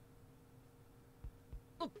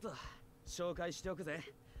おっと、紹介しておくぜ。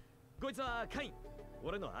こいつはカイン、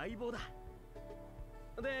俺の相棒だ。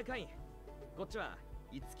で、カイン、こっちは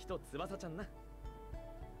樹と翼ちゃんな。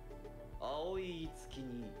青い月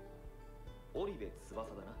に織部翼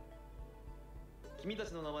だな。君た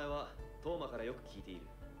ちの名前はトーマからよく聞いている。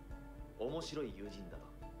面白い友人だと。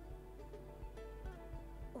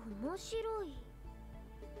面白い。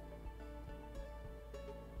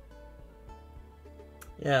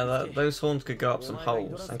 Yeah, those horns could go up some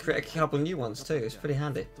holes and create a couple new ones too. It's pretty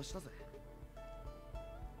handy.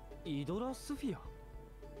 イドラスフィア。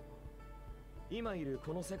今いる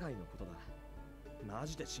この世界のことだ。マ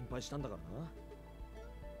ジで心配したんだからな。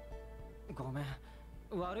ごめん、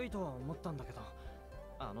悪いとは思ったんだけど、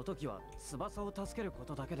あの時は翼を助けるこ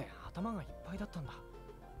とだけで頭がいっぱいだったんだ。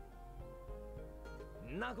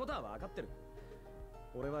んなことは分かってる。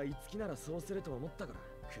俺は樹ならそうすると思ったから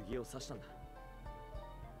釘を刺したんだ。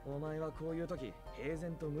お前はこういう時平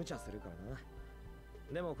然と無茶するからな。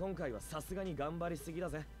でも今回はさすがに頑張りすぎだ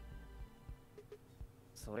ぜ。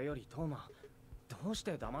それよりトーマ、どうし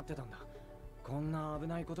て黙ってたんだ。こんな危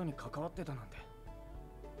ないことに関わってたなんて。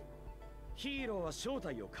ヒーローは正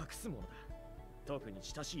体を隠すものだ。特に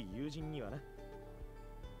親しい友人にはな。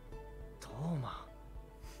トーマ。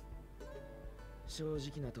正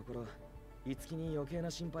直なところ、樹に余計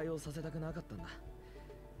な心配をさせたくなかったんだ。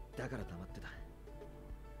だから黙ってた。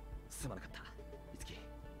すまなかった、樹。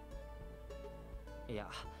いや、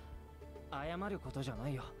謝ることじゃな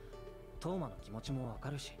いよ。トーマの気持ちもわか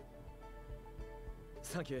るし。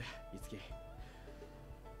サンキュー、樹。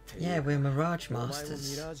Yeah, we're Mirage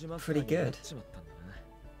Masters. Pretty good.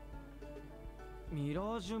 ミラ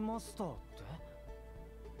ージュマスターって？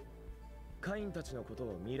 カインたちのこと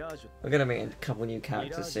をミラージュ We're gonna meet a couple new characters ミ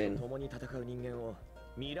ラージュ soon. と共に戦う人間を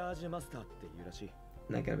ミラージュマスターって言うらしい。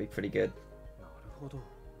 And they're gonna be pretty good. なるほど。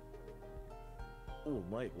お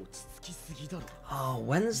前落ち着きすぎだろ。 Oh,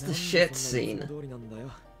 when's the shit scene? 通りなんだ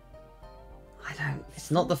よ。 I don't.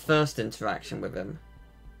 It's not the first interaction with him.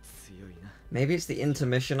 強いな。 Maybe it's the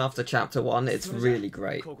intermission after chapter 1. It's really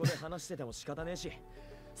great. ここで話してても仕方ねえし、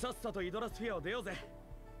さっさとイドラスフィアを出ようぜ。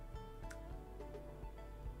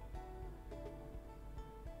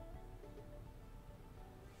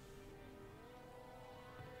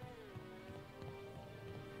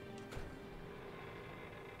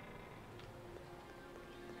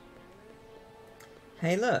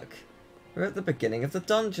 Hey, look. We're at the beginning of the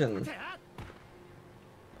dungeon.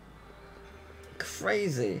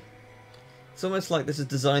 Crazy. It's almost like this is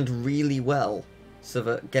designed really well so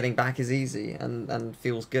that getting back is easy and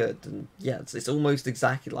feels good. And yeah, it's almost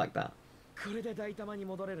exactly like that. これで大玉に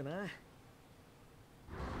戻れるな。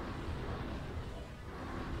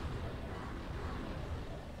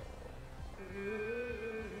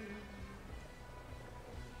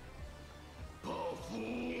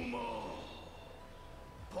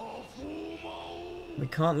 We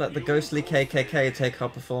can't let the ghostly KKK take our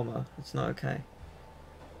performer. It's not okay.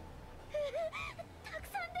 たく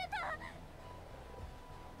さん出た。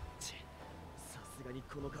さすがに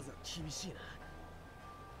この数は厳しい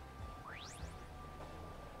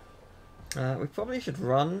な。 We probably should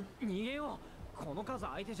run. 逃げよう。この数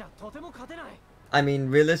相手じゃとても勝てない。 I mean,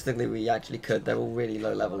 realistically, we actually could. They're all really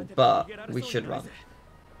low level, but we should run.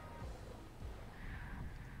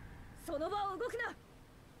 その場を動く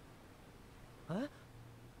な。え？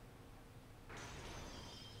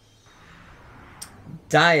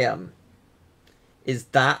 Damn. Is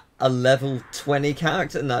that a level 20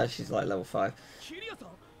 character? No, she's like level 5. キリアさん。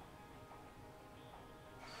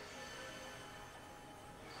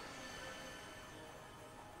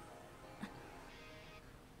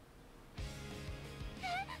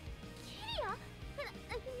 キリア？な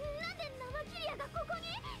んで生キリアがここに？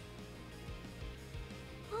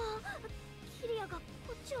ああ、キリアがこ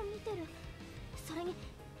っちを見てる。それに、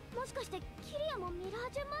もしかしてキリアもミラ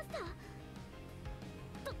ージュマスター？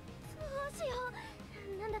どうしよう。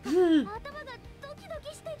なんだか頭がドキドキ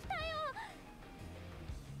してきたよ。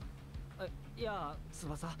いや、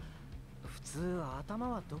翼。普通頭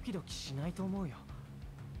はドキドキしないと思うよ。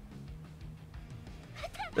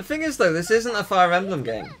 The thing is, though, this isn't a Fire Emblem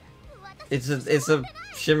game. It's a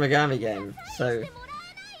Shin Megami game, so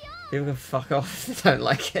people can fuck off if they don't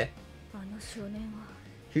like it. あの少年は。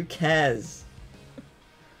 Who cares?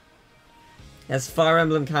 There's Fire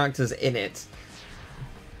Emblem characters in it.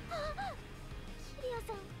 キリア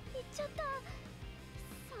さん、行っちゃった。サ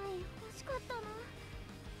イン欲しかったな。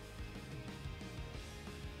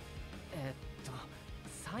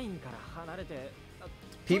サインから離れて。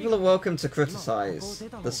 People are welcome to criticize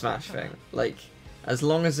the Smash thing. Like, as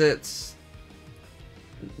long as it's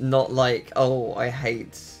not like, oh, I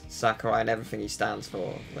hate Sakurai and everything he stands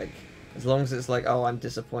for. Like, as long as it's like, oh, I'm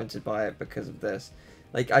disappointed by it because of this.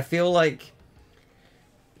 Like, I feel like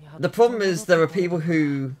the problem is there are people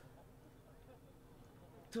who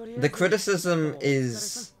the criticism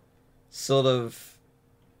is sort of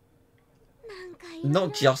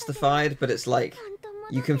not justified, but it's like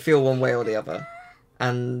you can feel one way or the other.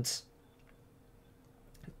 And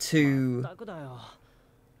to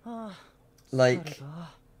like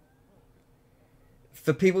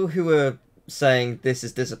for people who are saying this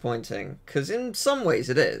is disappointing, because in some ways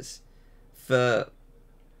it is, for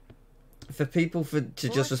people to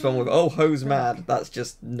just respond with, oh, Ho's mad, that's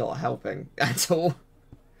just not helping at all.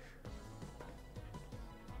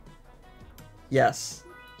 Yes,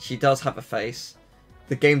 she does have a face.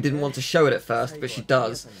 The game didn't want to show it at first, but she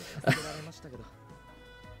does.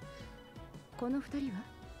 この二人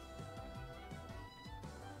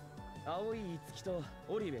は？青い樹と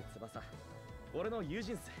オリベ翼。俺の友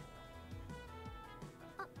人っす。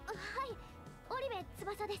はい、オリベ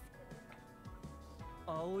翼です。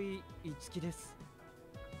青い樹です。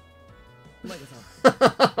 Oh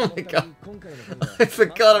my god. I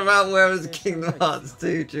forgot about where was Kingdom Hearts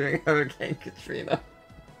 2 during Hurricane Katrina.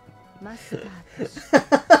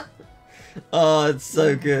 Oh, it's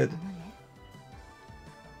so good.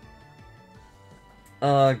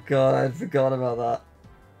 Oh god, I forgot about that.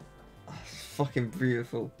 Oh, it's fucking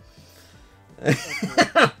beautiful.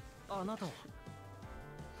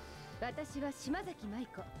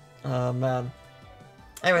 Oh man.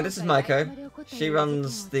 Anyway, this is Maiko. She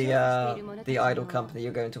runs the idol company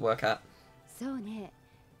you're going to work at.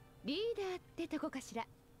 リーダーってとこかしら。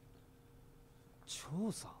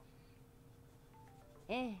調査。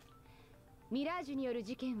ええ、ミラージュによる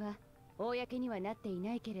事件は公にはなってい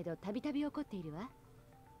ないけれどたびたび起こっているわ。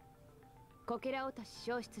こけら落とし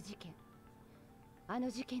消失事件、あの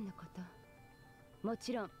事件のこと、も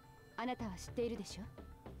ちろんあなたは知っているでしょ。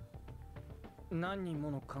何人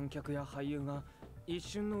もの観客や俳優が一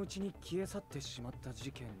瞬のうちに消え去ってしまった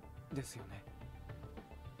事件ですよね。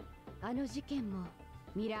あの事件も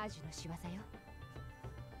ミラージュの仕業よ。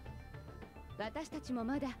私たちも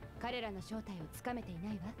まだ彼らの正体をつかめてい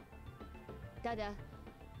ないわ。ただ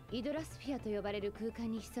イドラスフィアと呼ばれる空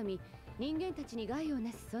間に潜み、人間たちに害を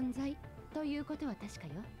なす存在ということは確か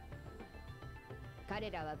よ。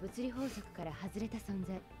彼らは物理法則から外れた存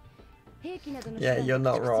在。兵器などの手段を駆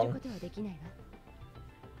逐することはできないわ。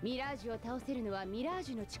ミラージュを倒せるのはミラー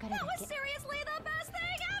ジュの力だけ。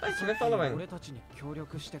Thanks for following. 俺たちに協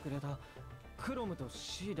力してくれたクロムと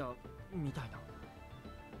シーダみたいな。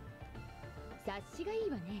察しがいい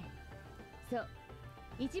わね。そう、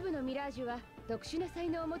一部のミラージュは特殊な才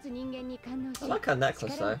能を持つ人間に感応し、 I like her necklace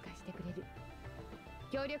力を though. 貸してくれる。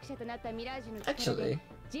協力者となったミラージュの力で Actually,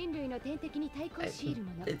 人類の天敵に対抗し得る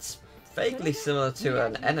もの。 it's vaguely similar to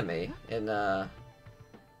an enemy in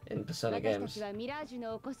Persona 私た games. ちはミラージュ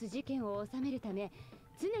の起こす事件を収めるため、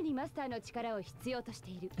常にマスターの力を必要とし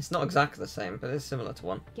ている。 It's not exactly the same, but it's similar to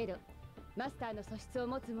one. けど、マスターの素質を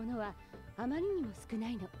持つ者はあまりにも少な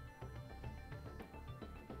いの。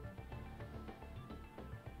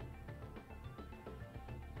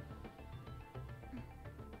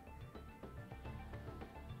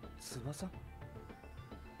翼？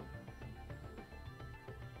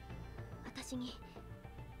私に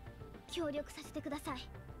協力させてください。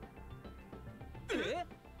え？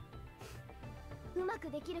うまく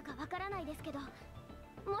できるかわからないですけど、も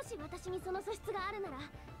し私にその素質があるなら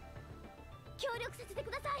協力させてく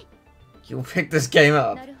ださい。 You'll pick this game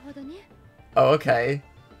up. なるほどね。 Oh, okay.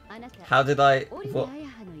 あなた、 How did I? オリベ What アヤ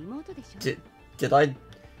ハの妹でしょ。 did I?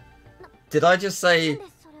 Did I just なん say で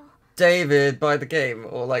それを David by the game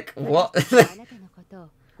or like what? あなたのことを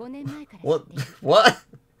5年前から知 What? っている。 What?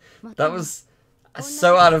 もっ That とも was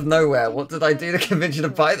so out of nowhere. What did I do to convince you to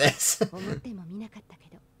buy this? 思ってもみなかったけ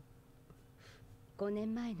ど、5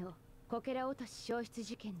年前のこけら落とし消失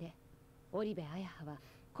事件でオリベアヤハは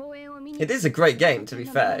公演を見に It is a great game, to be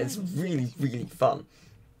fair. It's really, really fun.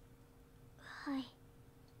 はい。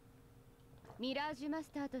ミラージュマ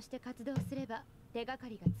スターとして活動すれば手がか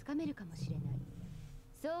りがつかめるかもしれない。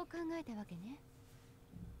そう考えたわけね。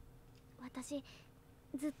私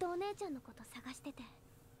ずっとお姉ちゃんのこと探してて、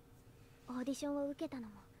オーディションを受けたのも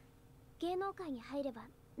芸能界に入れば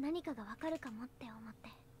何かがわかるかもって思っ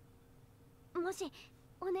て。もし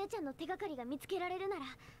お姉ちゃんの手がかりが見つけられるなら、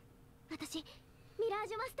私ミラー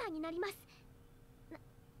ジュマスターになります。な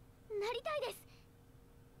りたいです。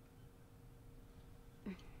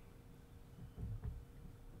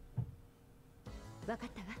わかっ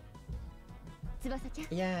たわ。翼ちゃん、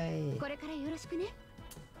 Yay. これからよろしくね。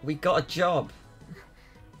 We got a job.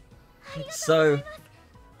 So,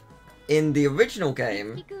 in the original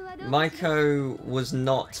game, Maiko was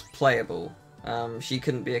not playable. She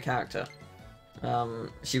couldn't be a character.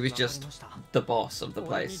 She was just the boss of the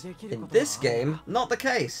place. In this game, not the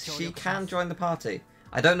case. She can join the party.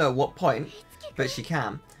 I don't know at what point, but she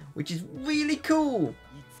can, which is really cool.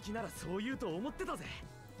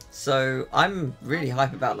 So I'm really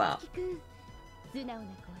hype about that.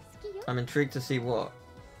 I'm intrigued to see what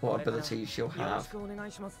abilities she'll have.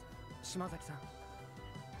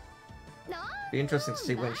 Be interesting to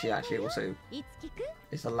see when she actually also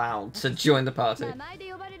is allowed to join the party. 名前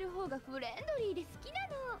で呼ばれる方がフレンドリーで好きな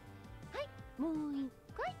の。はい、もう一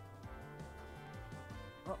回。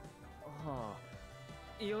は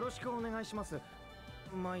あ、よろしくお願いします。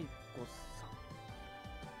マイコさん。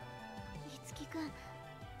いつきくん、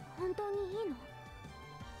本当にいいの？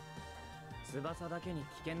翼だけに危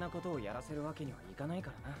険なことをやらせるわけにはいかない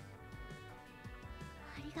からな。あ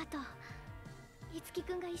りがとう。いつき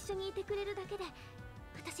くんが一緒にいてくれるだけで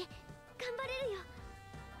私頑張れるよ。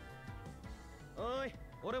おい、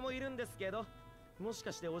俺もいるんですけど、もし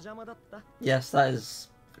かしてお邪魔だった？ Yes, that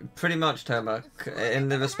is pretty much Toma, in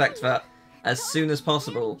the respect that as soon as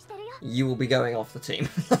possible, you will be going off the team.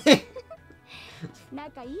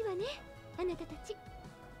 仲いいわね、あなたたち。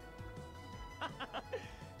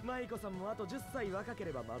マイコさんもあと10歳若け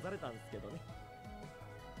れば混ざれたんですけどね。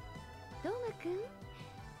トーマくん、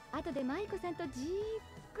後でマイコさんとじっくり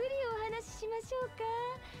お話ししましょうか。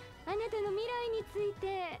あなたの未来につい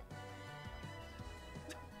て。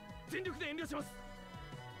全力で遠慮します。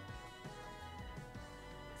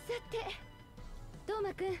さて、トー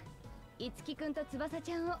マくん、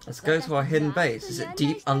Let's go to our hidden base. Is it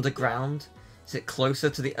deep underground? Is it closer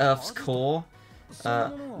to the Earth's core?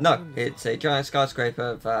 No, it's a giant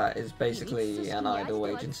skyscraper that is basically an idol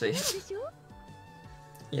agency.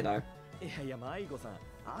 You know. いやいや、マイコさん、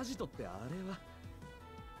アジトってあれは。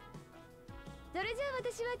それじゃあ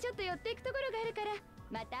私はちょっと寄っていくところがあるから、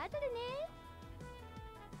また後でね。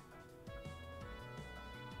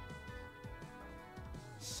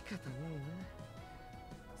仕方ねえな。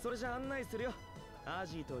それじゃ案内するよ、ア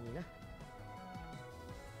ジトにな。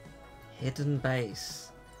Hidden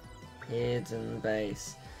base. Hidden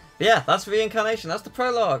base. But yeah, that's reincarnation. That's the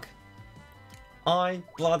prologue. I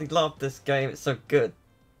bloody love this game. It's so good.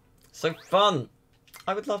 So fun.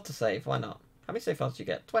 I would love to save. Why not? How many save files do you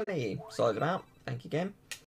get? 20. Solid amount. Thank you, game.